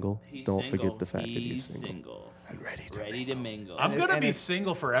 he's single. He's Don't single. forget the fact that he's single. And ready to mingle. I'm And gonna and be if-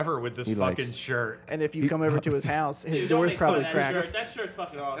 single forever with this He fucking likes- shirt. And if you come over to his house, his Dude, don't door's make fun probably of that cracked. shirt. That shirt's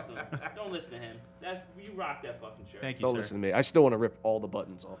fucking awesome. Don't listen to him. You rock that fucking shirt. Thank you, Don't sir. listen to me. I still want to rip all the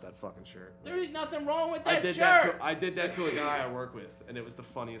buttons off that fucking shirt. There is nothing wrong with I that did shirt. I did that to a guy I work with, and it was the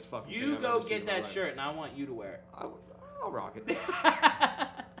funniest fucking thing You I've go ever seen get in my that life. shirt, and I want you to wear I'll rock it. it.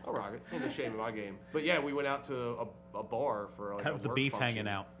 I'll rock it. Ain't no shame in my game. But yeah, we went out to a bar for like a Have the work beef function hanging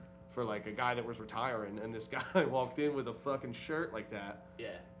out. for like a guy that was retiring, and this guy walked in with a fucking shirt like that, Yeah.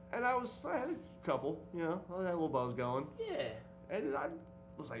 and I had a couple, I had a little buzz going, Yeah. and I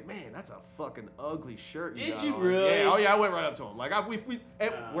was like, man, that's a fucking ugly shirt. Did got you on." really? Yeah. Oh yeah, I went right up to him. Like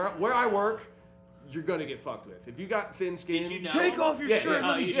where I work, you're gonna get fucked with. If you got thin skin, Did you know? Take off your Yeah, shirt. yeah.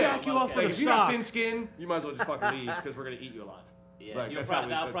 Let Oh, me you jack did? you off Okay. with like a if you got sock. thin skin, you might as well just fucking leave because we're gonna eat you alive. Yeah. Like, You'll that's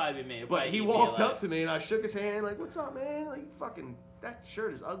probably, how that'll we- probably be me. But he walked up to me and I shook his hand like, "What's up, man? Like, fucking that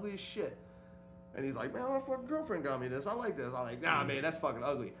shirt is ugly as shit." And he's like, "Man, my fucking girlfriend got me this. I like this." I'm like, "Nah, man, that's fucking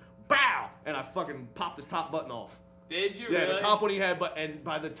ugly." Bow! And I fucking popped his top button off. Did you Yeah, really? the top one he had, and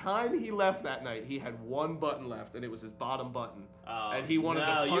by the time he left that night, he had one button left, and it was his bottom button. Oh, And he wanted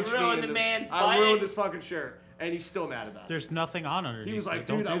no, to punch you me. ruined in the man's I fight. ruined his fucking shirt, and he's still mad about it. There's nothing on underneath. He was like,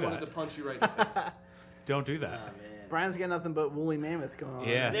 Don't "Dude, I do wanted to that. punch you right in the face." Don't do Oh, that. man. Brian's got nothing but woolly mammoth going on.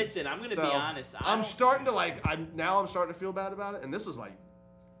 Yeah. Listen, I'm gonna So, be honest. I I'm don't- starting to I'm starting to feel bad about it, and this was like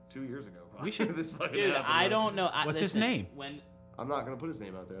 2 years ago. Probably. We should- this fucking Dude, happened, I man. don't know. What's his name? When I'm not gonna put his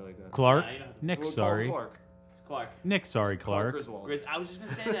name out there like that. Clark. No, you don't have to- Nick, We'll call him sorry. Clark. it's Clark. Nick, sorry, Clark. Griswold. I was just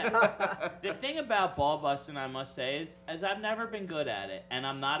gonna say that. The thing about ball busting, I must say, is I've never been good at it, and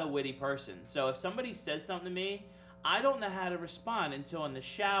I'm not a witty person. So if somebody says something to me, I don't know how to respond until in the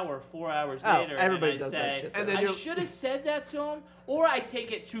shower 4 hours Oh, later, everybody and I does say, that shit. And then I you're- should have said that to him, or I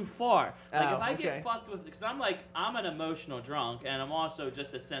take it too far. Like Oh, if I okay. get fucked with, because I'm an emotional drunk, and I'm also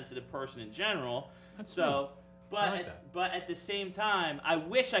just a sensitive person in general. That's So, I like that. but at the same time, I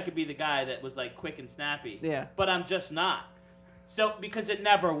wish I could be the guy that was like quick and snappy. Yeah. But I'm just not. So because it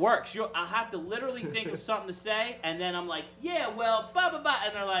never works, I have to literally think of something to say, and then I'm like, yeah, well, blah blah blah,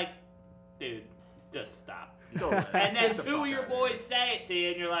 and they're like, dude, just stop. Don't- And then get the two fuck of your outta here. boys say it to you,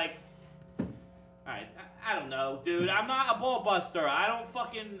 and you're like, all right, I don't know, dude. I'm not a ball buster. I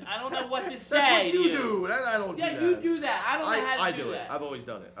don't know what to say. That's what to you do. I don't do Yeah, that. you do that. I don't know how to I do do it. that. I've always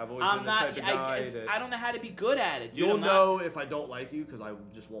done it. I've always I'm been not. the type of guy that I don't know how to be good at it, dude. you'll I'm not- know if I don't like you because I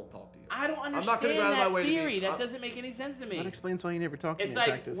just won't talk to you. I don't not gonna understand go out of my that way to be- theory. That I'm- doesn't make any sense to me. That explains why you never talk to It's me in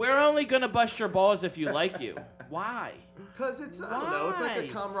like practice. we're only gonna bust your balls if you like you. Why? Because it's, Why? I don't know, it's like a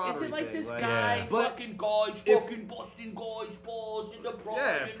camaraderie Is it like thing. this like, guy Yeah. But fucking guys if- fucking busting guys' balls in the pride?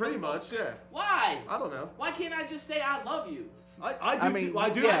 Yeah, and pretty the much, fucking- yeah. Why? I don't know. Why can't I just say I love you? I do. I mean, too. I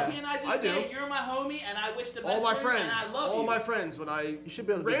do. yeah. Why can't I just I say do. you're my homie and I wish the best All my for you friends, and I love all you? my friends, when I You should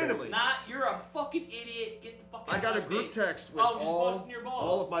be able to do that. randomly, Not you're a fucking idiot. Get the fuck out I got a of my group face. text with Oh, just all busting your balls.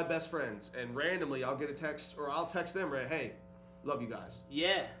 all of my best friends, and randomly I'll get a text or I'll text them, right? Hey, love you guys.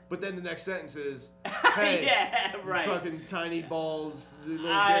 Yeah. But then the next sentence is, hey, yeah, you right. fucking tiny balls, you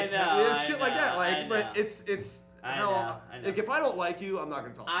little I dick. know, Yeah, I shit like that. know, Like, I but know. it's I how know, I know. like if I don't like you, I'm not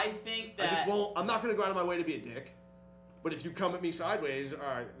gonna talk. I think that I just won't. I'm not gonna go out of my way to be a dick. But if you come at me sideways, all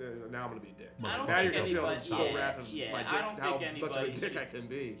right, now I'm gonna be a dick. I don't now you're think gonna feel the anybody- full yeah, wrath of yeah, my dick, I don't how think much of a anybody dick should- I can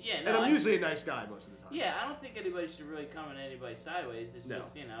be. Yeah, and no, I'm I- usually a nice guy most of the time. Yeah, I don't think anybody should really come at anybody sideways. It's No. just,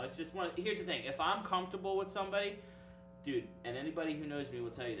 it's just one. Here's the thing: if I'm comfortable with somebody, dude, and anybody who knows me will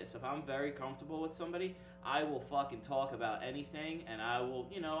tell you this. If I'm very comfortable with somebody, I will fucking talk about anything, and I will,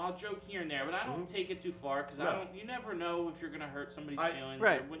 I'll joke here and there, but I don't take it too far because No. You never know if you're gonna hurt somebody's I- feelings.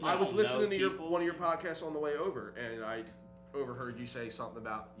 Right. Or when you I was don't listening know to people. one of your podcasts on the way over, and I overheard you say something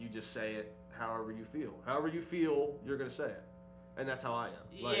about you just say it however you feel. However you feel, you're gonna say it, and that's how I am.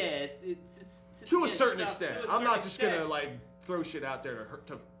 Like, Yeah, it's to a yeah, certain stuff- extent. to a I'm not certain just gonna extent. like throw shit out there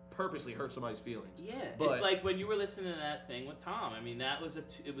to purposely hurt somebody's feelings. Yeah, But- it's like when you were listening to that thing with Tom. I mean, that was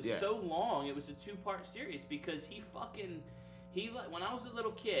it was Yeah. so long. It was a 2-part series because when I was a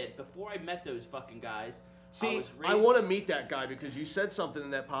little kid, before I met those fucking guys, See, I I want to meet that guy because you said something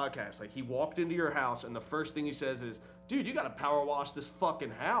in that podcast. Like he walked into your house and the first thing he says is, "Dude, you got to power wash this fucking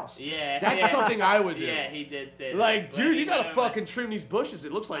house." Yeah, That's yeah. something I would do. Yeah, he did say that. Like, But dude, he you gotta went fucking trim these bushes.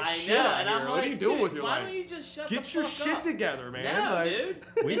 It looks like I shit know, out and here. I'm What like, are you doing dude, with your why life? don't you just shut Get the your fuck shit up? together, man. No, Like-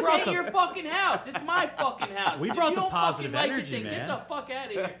 dude. We This brought ain't the- your fucking house. It's my fucking house. We If brought you the don't positive fucking energy, like it, then man. Get the fuck out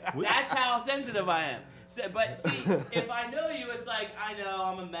of here. We- That's how sensitive I am. So, but see, if I know you, it's like I know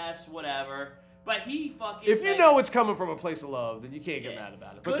I'm a mess, whatever. But he fucking. If you like, know it's coming from a place of love, then you can't get Yeah. mad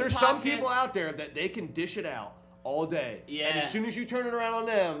about it. But Good there's some podcast- people out there that they can dish it out all day. Yeah. And as soon as you turn it around on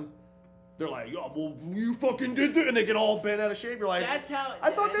them, they're like, "Oh, well, you fucking did that," and they get all bent out of shape. You're like, That's how.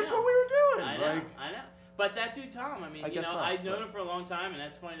 I thought that's what we were doing. I know. Like, I know. But that dude Tom, I mean, I you guess know, not, I've known but- him for a long time, and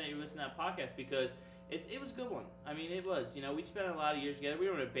that's funny that you listen to that podcast because it was a good one. I mean, it was. You know, we spent a lot of years together. We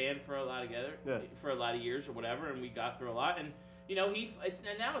were in a band for a lot for a lot of years or whatever, and we got through a lot. And you know,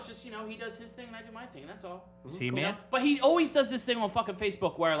 and now it's just, you know, he does his thing and I do my thing, and that's all. See, You know? man? But he always does this thing on fucking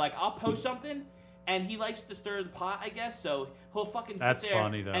Facebook where like I'll post something, and he likes to stir the pot, I guess. So he'll fucking That's sit there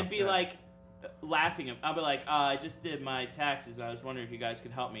funny, though. and be Yeah. like. Laughing, I'll be like, I just did my taxes and I was wondering if you guys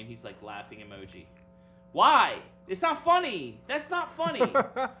could help me, and he's like laughing emoji. Why? It's not funny. That's not funny.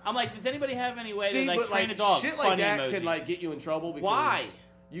 I'm like, does anybody have any way to like but train a dog? shit like Funny that emoji. can like get you in trouble because Why?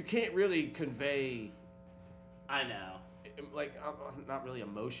 you can't really convey I know. like not really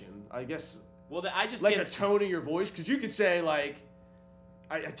emotion. I guess Well, I just like get a tone of your voice, because you could say like,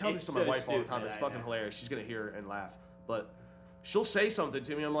 I tell this It's to my so wife all the time. stupid, It's I fucking know. hilarious. She's gonna hear it and laugh, but she'll say something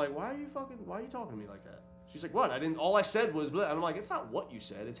to me. I'm like, why are you talking to me like that? She's like, what? All I said was, blah. And I'm like, it's not what you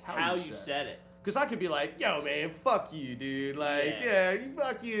said, it's how you said it. Because I could be like, yo, man, fuck you, dude. Like, Yeah. yeah,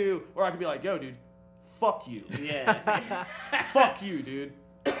 fuck you. Or I could be like, yo, dude, fuck you. Yeah. Fuck you, dude.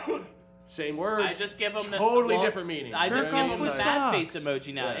 Same words. I just give him the totally well, different meanings. I just Jerk give off him the with mad face socks.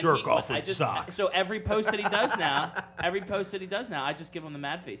 emoji now. Yeah. And Jerk off I with just- socks. So every post that he does now, I just give him the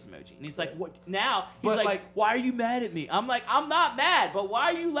mad face emoji, and he's like, "What?" Now he's But, like, like- "Why are you mad at me?" I'm like, "I'm not mad, but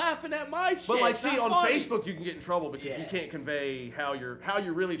why are you laughing at my shit?" But like, It's see, not on funny." Facebook, you can get in trouble because you Yeah. can't convey how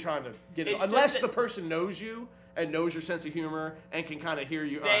you're really trying to get it. It's Unless just the that- person knows you and knows your sense of humor and can kind of hear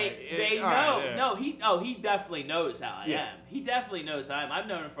you. They know. all right, yeah. No, he definitely knows how I Yeah. am. He definitely knows how I am. I've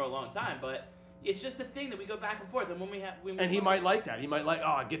known him for a long time, but it's just a thing that we go back and forth. And when we And he might like that. He might like,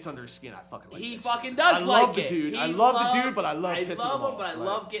 oh, it gets under his skin. I fucking like He this fucking shit. does I like love the it. dude. He I love the love- dude, but I love pissing love him him, off. but I Like,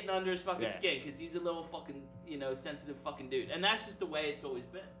 love getting under his fucking Yeah. skin because he's a little fucking, you know, sensitive fucking dude. And that's just the way it's always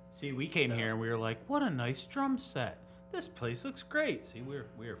been. See, we came So- here and we were like, what a nice drum set. This place looks great. See, we're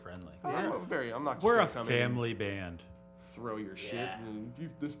friendly. I'm not just We're gonna a come in and family band. throw your shit. Yeah. And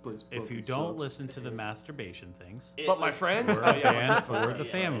this place If you fucking don't sucks. listen to the masturbation things, It But my looks- friends, we're oh, a yeah, band my for the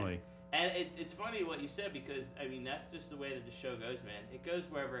Yeah. family. And it's funny what you said because, I mean, that's just the way that the show goes, man. It goes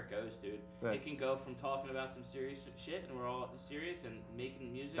wherever it goes, dude. Right. It can go from talking about some serious shit and we're all serious and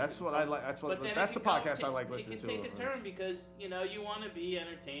making music. That's and what I like. That's what. But then That's it the can go- podcast I like listening It to. can take a turn because you know you want to be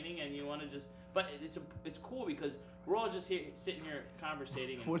entertaining and you want to just. But it's cool because we're all just here sitting here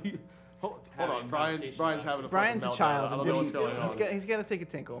conversating. And What do you? Hold Having on, a Brian's conversation having a Brian's fucking a meltdown. child. I don't and know what what's do you- going on. He's got to take a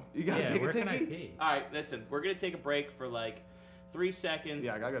tinkle. You gotta Yeah, take a where can I tinky. pee? all right, listen, we're gonna take a break for like 3 seconds.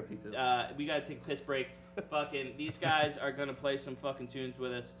 Yeah, I gotta pee too. We gotta take a piss break. Fucking these guys are gonna play some fucking tunes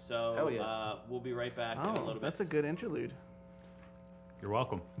with us, so Hell yeah. we'll be right back in a Oh, little bit. that's a good interlude. You're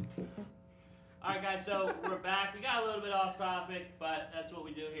welcome. All right, guys. So we're back. We got a little bit off topic, but that's what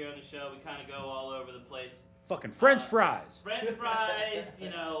we do here on the show. We kind of go all over the place. Fucking French fries. French fries, you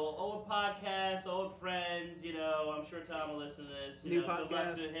know, old podcasts, old friends. You know, I'm sure Tom will listen to this. You New know, good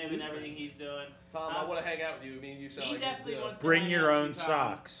luck to podcasts, him new and everything friends. he's doing. Tom, I want to hang out with you. Me and you sound He like definitely a wants to Bring hang your out own with you,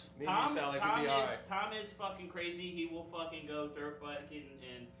 Tom. socks. Me and you sound like we'd be alright. Tom is fucking crazy. He will fucking go dirt biking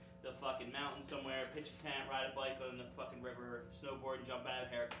in the fucking mountain somewhere, pitch a tent, ride a bike on the fucking river, snowboard, and jump out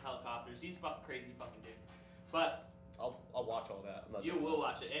of helicopters. He's fucking crazy fucking dude. But I'll watch all that. I'm not you doing will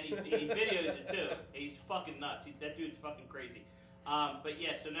that. watch it, and he videos it too. He's fucking nuts. That dude's fucking crazy. But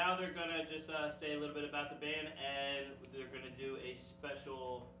yeah, so now they're gonna just say a little bit about the band, and they're gonna do a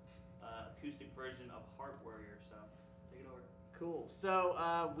special acoustic version of Heart Warrior. So take it over. Cool. So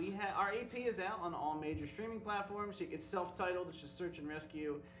we have our EP is out on all major streaming platforms. It's self-titled. It's just search and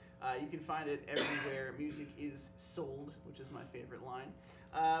rescue. You can find it everywhere music is sold, which is my favorite line.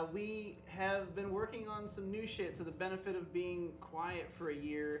 We have been working on some new shit. So the benefit of being quiet for a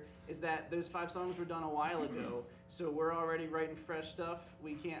year is that those 5 songs were done a while ago. So we're already writing fresh stuff.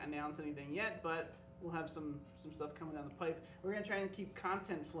 We can't announce anything yet, but we'll have some stuff coming down the pipe. We're gonna try and keep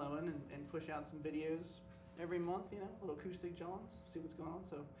content flowing and push out some videos every month. You know, little acoustic Johns, see what's going on.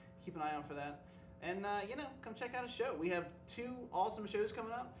 So keep an eye out for that. And you know, come check out a show. We have 2 awesome shows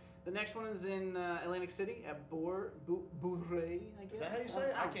coming up. The next one is in Atlantic City at Bourré, I guess. Is that how you say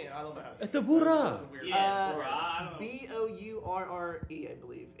it? I can't. I don't know how to say At the it. Bourré. That was a weird- Yeah, or I don't know. Bourre, I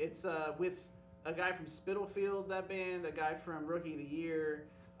believe. It's with a guy from Spitalfield, that band, a guy from Rookie of the Year.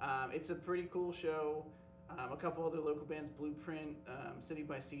 It's a pretty cool show. A couple other local bands, Blueprint, City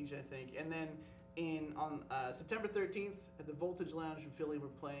by Siege, I think. And then on September 13th at the Voltage Lounge in Philly, we're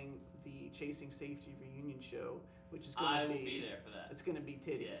playing the Chasing Safety reunion show, which is going I to will be be there for that. It's going to be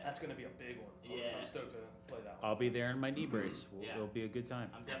titties. Yeah. That's gonna be a big one. Yeah. I'm stoked to play that one. I'll be there in my knee brace. Yeah. It'll be a good time.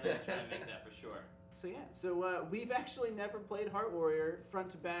 I'm definitely gonna try to make that for sure. So we've actually never played Heart Warrior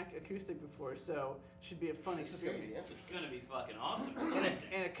front to back acoustic before, so should be a fun This is gonna be experience. It's gonna be fucking awesome.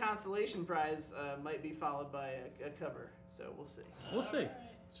 And a consolation prize might be followed by a cover, so we'll see. We'll see.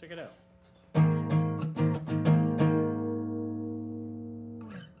 Check it out.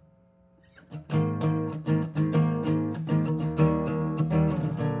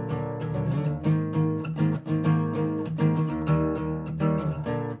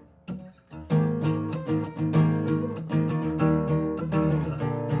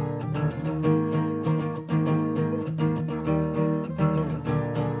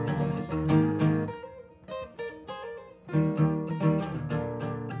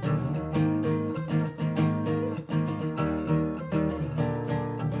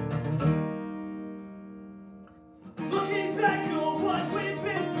 Looking back on what we've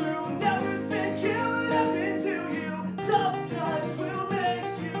been through, never think it would happen to you. Tough times will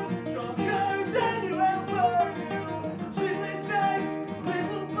make you stronger than you ever knew. Sleepless nights,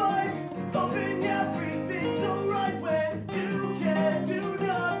 little fights, hoping everything's alright when you can't do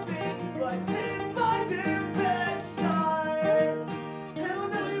nothing but sit by the bedside. And I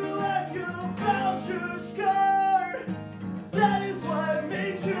know you will ask about your scar. That is what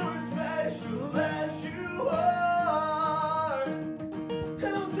makes you as special as you are. And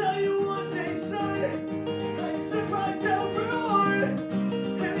I'll tell you one day, son, I'm surprised how hard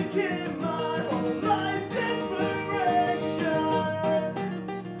and became my whole life's inspiration.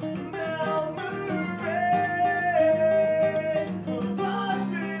 Memories of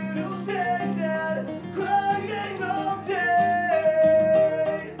hospital stays and crying all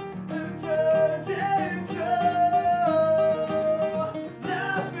day and turned into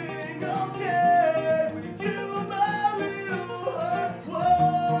laughing all day with you, my little heart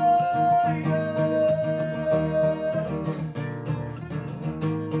warrior.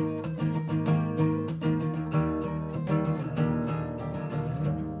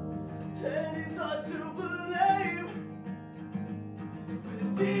 And it's hard to believe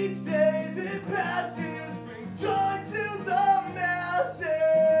with each day that passes brings joy to the masses.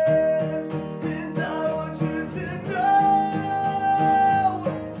 And I want you to know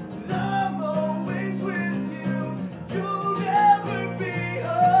I'm always with you. You'll never be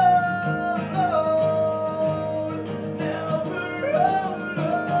alone. Never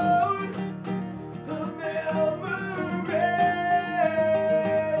alone. The memories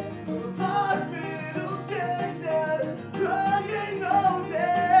of hospital stays and crying all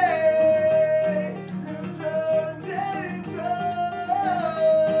day and turned into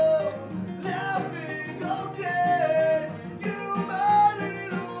laughing all day with you, my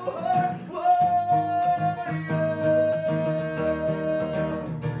little heart warrior.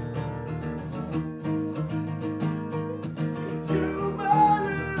 You, my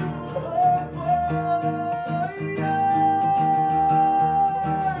little heart warrior.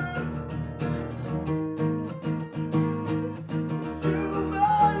 You,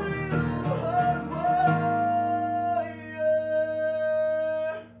 my little heart warrior.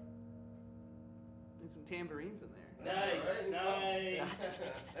 And some tambourines in there. Nice, nice.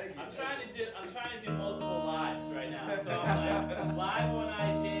 I'm trying to do multiple lives right now. So I'm like live on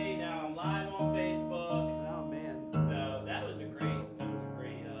IG, now I'm live on Facebook. Oh man. So that was a great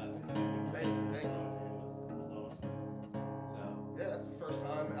Thank you, thank you. It was awesome. So Yeah, that's the first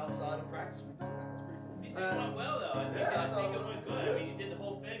time outside of practice we've done that. That's pretty cool. you think it went well though? I think Yeah, I I think thought it went good. I mean, you did the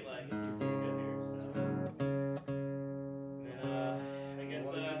whole thing like it's pretty good here. So and I guess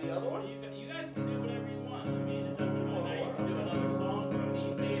Wanna do the other one? you guys can do whatever you want. I mean, it doesn't really matter. You can do another song from the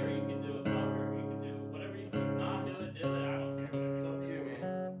EP, or you can do a cover, or you can do whatever you can. Not do it, do it. I don't care. It's Whatever up to you, man.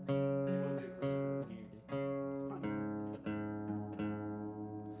 What do you want to do, Christopher?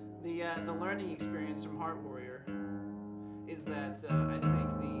 The learning experience from Heart Warrior is that I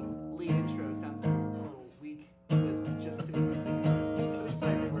think the lead intro sounds a little weak with just two music. So we should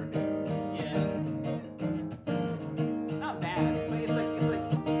probably rework it. Yeah. Not bad, but it's like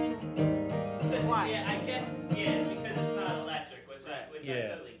why? Yeah, I guess. Yeah, because it's not electric, which I Yeah.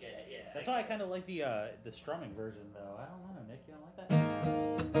 totally get. Yeah. That's why I kind of like the strumming version, though. I don't know, Nick. You don't like that?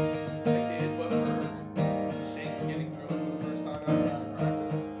 I did, but for Shane getting through it for the first time outside of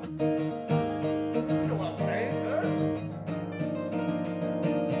practice. You know what I'm saying, huh?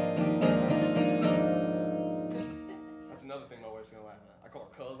 That's another thing my wife's gonna laugh at. I call her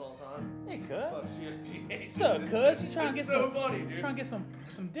cuz all the time. Hey, Fuck, cuz. she hates What's up, it. cuz? You trying to It's get so some? funny, dude. Trying to get some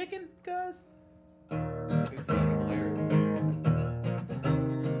dickin', cuz? It's fucking hilarious.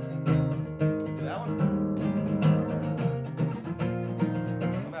 That one?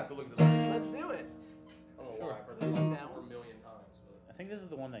 I'm gonna have to look at this one. Let's do it. I don't know why I've heard this Sure. one That over one? a million times, but I think this is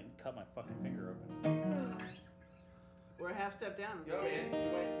the one that cut my fucking finger open. We're a half step down. Is that Yo, okay?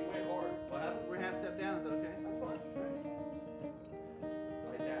 man, you went hard. What happened? We're a half step down. Is that okay? That's fine.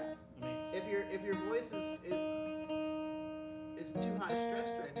 I adapt. I mean, If your voice is too high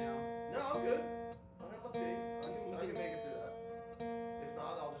stressed right now, No, I'm good. I have my tea. I can make it through that. If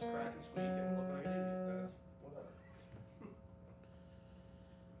not, I'll just crack and squeak and look like an idiot. That's whatever.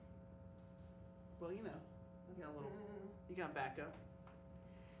 well, you know, you got backup.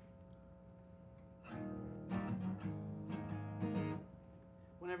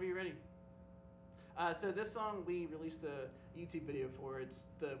 Whenever you're ready. So this song we released a YouTube video for. It's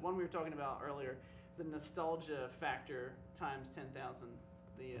the one we were talking about earlier, the nostalgia factor times 10,000.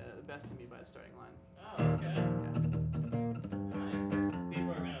 The Best of Me by the Starting Line. Oh, okay. Nice.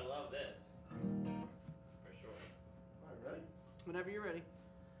 People are gonna love this. For sure. All right, ready? Whenever you're ready.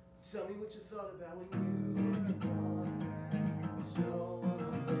 Tell me what you thought about when you were gone. So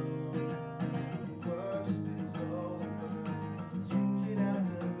alone. The worst is over. You can have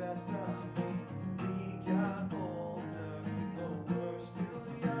the best of me. We got older, but we're still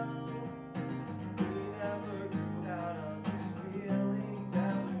young. We never grew out of this feeling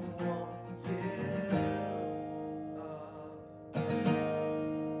that we won't give up.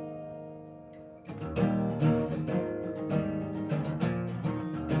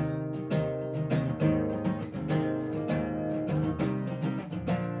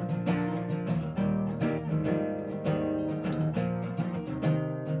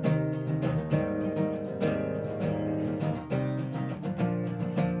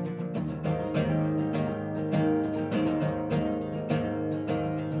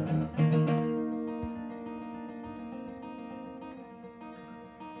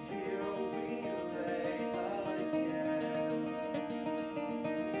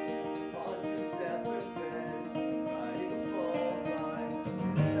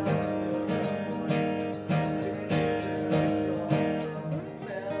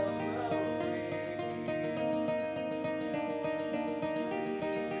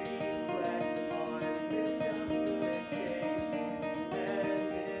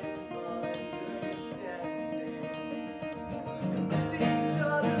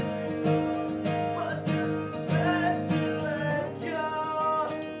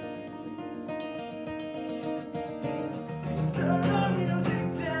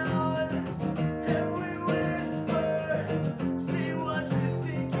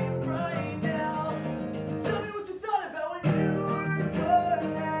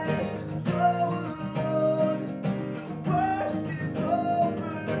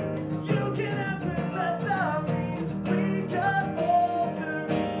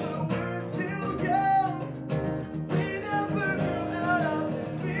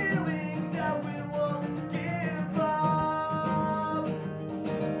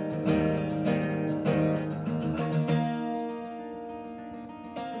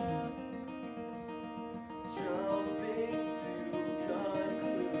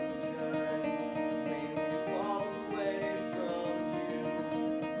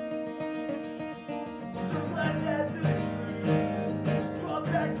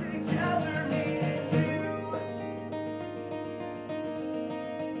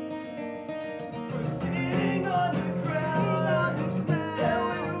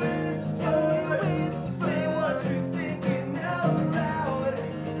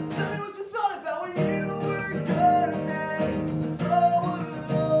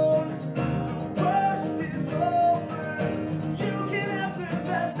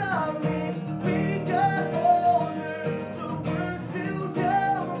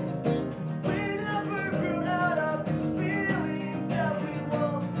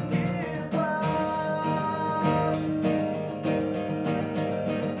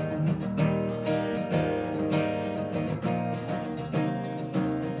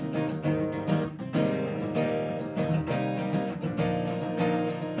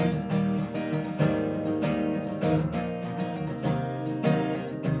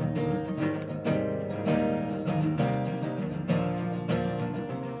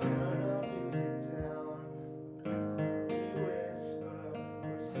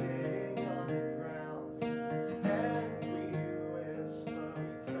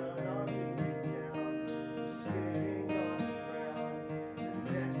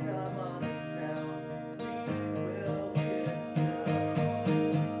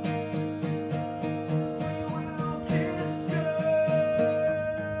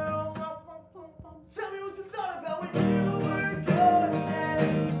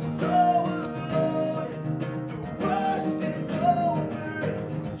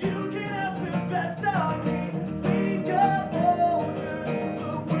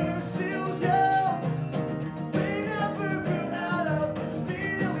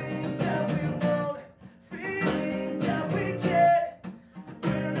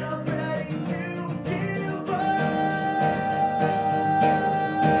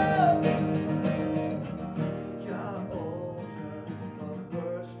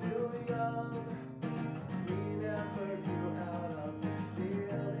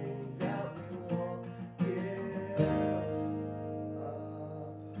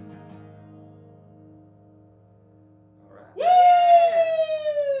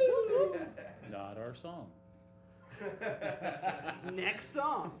 Next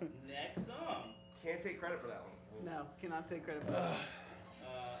song. Next song. Can't take credit for that one. No, cannot take credit for that. I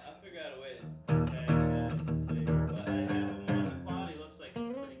figured out a way to tag guys, but I have them on. The quality looks like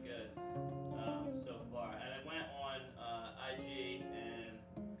it's pretty good so far. And I went on IG, and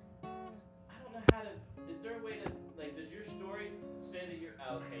I don't know how to. Is there a way to like? Does your story say that you're?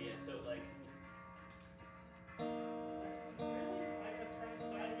 Oh, okay, yeah. So like. Really? I gotta turn it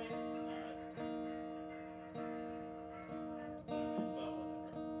sideways? No, that's. Well,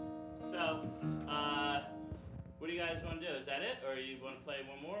 whatever. So, what do you guys want to do? Is that it, or you want to play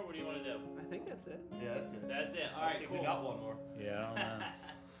one more? What do you want to do? I think that's it. Yeah, that's it. That's it. All I right, think cool. we got one more. Yeah, I don't know.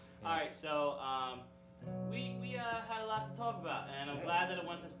 All right, so we had a lot to talk about, and I'm glad that it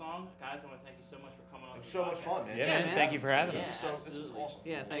went this long, guys. I want to thank you so much for coming on. It's the so much podcast. fun, man. Yeah, man. thank you for having Yeah, us. This is absolutely. awesome.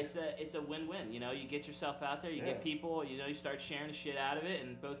 Yeah, thanks. It's a win-win. You know, you get yourself out there, you get Yeah. people. You know, you start sharing the shit out of it,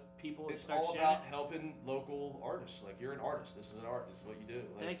 and both people It's start all sharing. about helping local artists. Like, you're an artist. This is an art. This is what you do.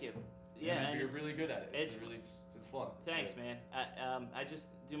 Like, Thank you. Yeah, and you're it's- really good at it. it's- It's fun. thanks, Yeah. man. I just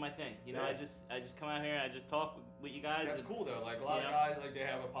do my thing. You know, Yeah. I just come out here and I just talk with you guys. That's and cool though. Like a lot you of know? guys, like they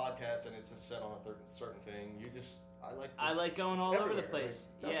have a podcast and it's just set on a certain thing. I like going all over the everywhere, place.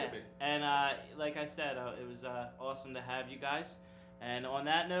 like, Yeah, should be. and like I said, it was awesome to have you guys. And on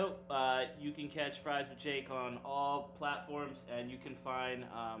that note, you can catch Fries with Jake on all platforms, and you can find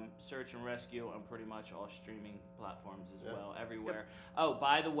Search and Rescue on pretty much all streaming platforms as Yeah. well, everywhere. Oh,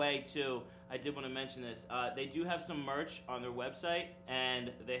 by the way, too, I did want to mention this. They do have some merch on their website,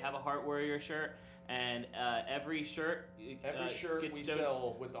 and they have a Heart Warrior shirt. And every shirt, Every shirt gets we don-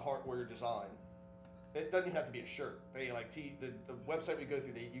 sell with the Heart Warrior design. It doesn't even have to be a shirt. They like the website we go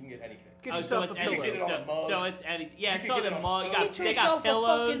through. You can get anything. Get Oh, yourself so it's a You pillow. can get it on a mug. So it's anything. Yeah, You I can saw get the it on a mug. mug. Got, Get they got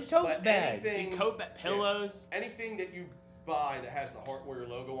pillows, But anything, pillows. anything that you buy that has the Heart Warrior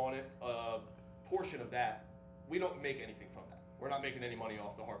logo on it, a portion of that, we don't make anything from that. We're not making any money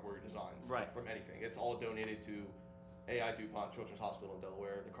off the Heart Warrior designs Right. from anything. It's all donated to AI DuPont Children's Hospital in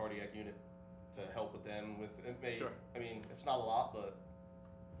Delaware, the cardiac unit, to help with them with. Sure. I mean, it's not a lot, but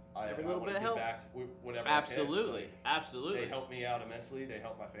Every I little want bit to give helps. back whatever I can. Absolutely, Like, absolutely. They help me out immensely. They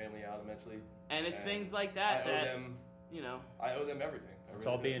help my family out immensely. And it's and things like I that owe that them. you know. I owe them everything. I It's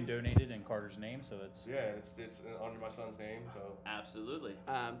really all do. being donated in Carter's name, so it's Yeah, it's under my son's name, so Absolutely.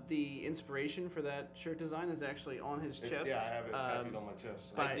 The inspiration for that shirt design is actually on his it's, chest. yeah, I have it tattooed um, on my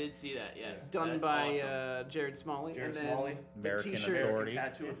chest. by- I did see that. Yes. Yeah. Done That's by awesome. Jared Smalley. Jared and then Smalley, the American t-shirt, Authority.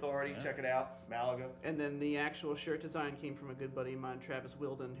 Tattoo Authority. Yeah. Check it out, Malaga. And then the actual shirt design came from a good buddy of mine, Travis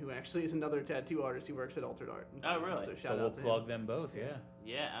Wilden, who actually is another tattoo artist who works at Altered Art. Oh, really? So so shout we'll out to plug him. them both. Yeah.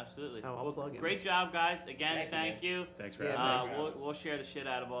 Yeah, absolutely. Oh, I'll Well, plug it. great job, guys. Again, Thank thank you, you. Thanks for Yeah, having man. us. thanks for having us. We'll share the shit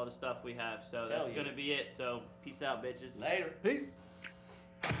out of all the stuff we have. So Hell that's yeah. gonna be it. So peace out, bitches. Later. Peace.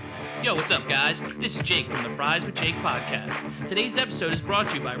 Yo, what's up, guys? This is Jake from the Fries with Jake podcast. Today's episode is brought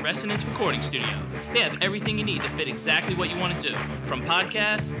to you by Resonance Recording Studio. They have everything you need to fit exactly what you want to do, from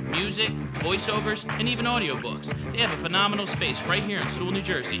podcasts, music, voiceovers, and even audiobooks. They have a phenomenal space right here in Sewell, New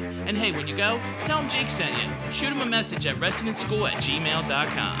Jersey. And hey, when you go, tell them Jake sent you. Shoot them a message at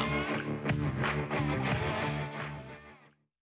resonanceschool@gmail.com.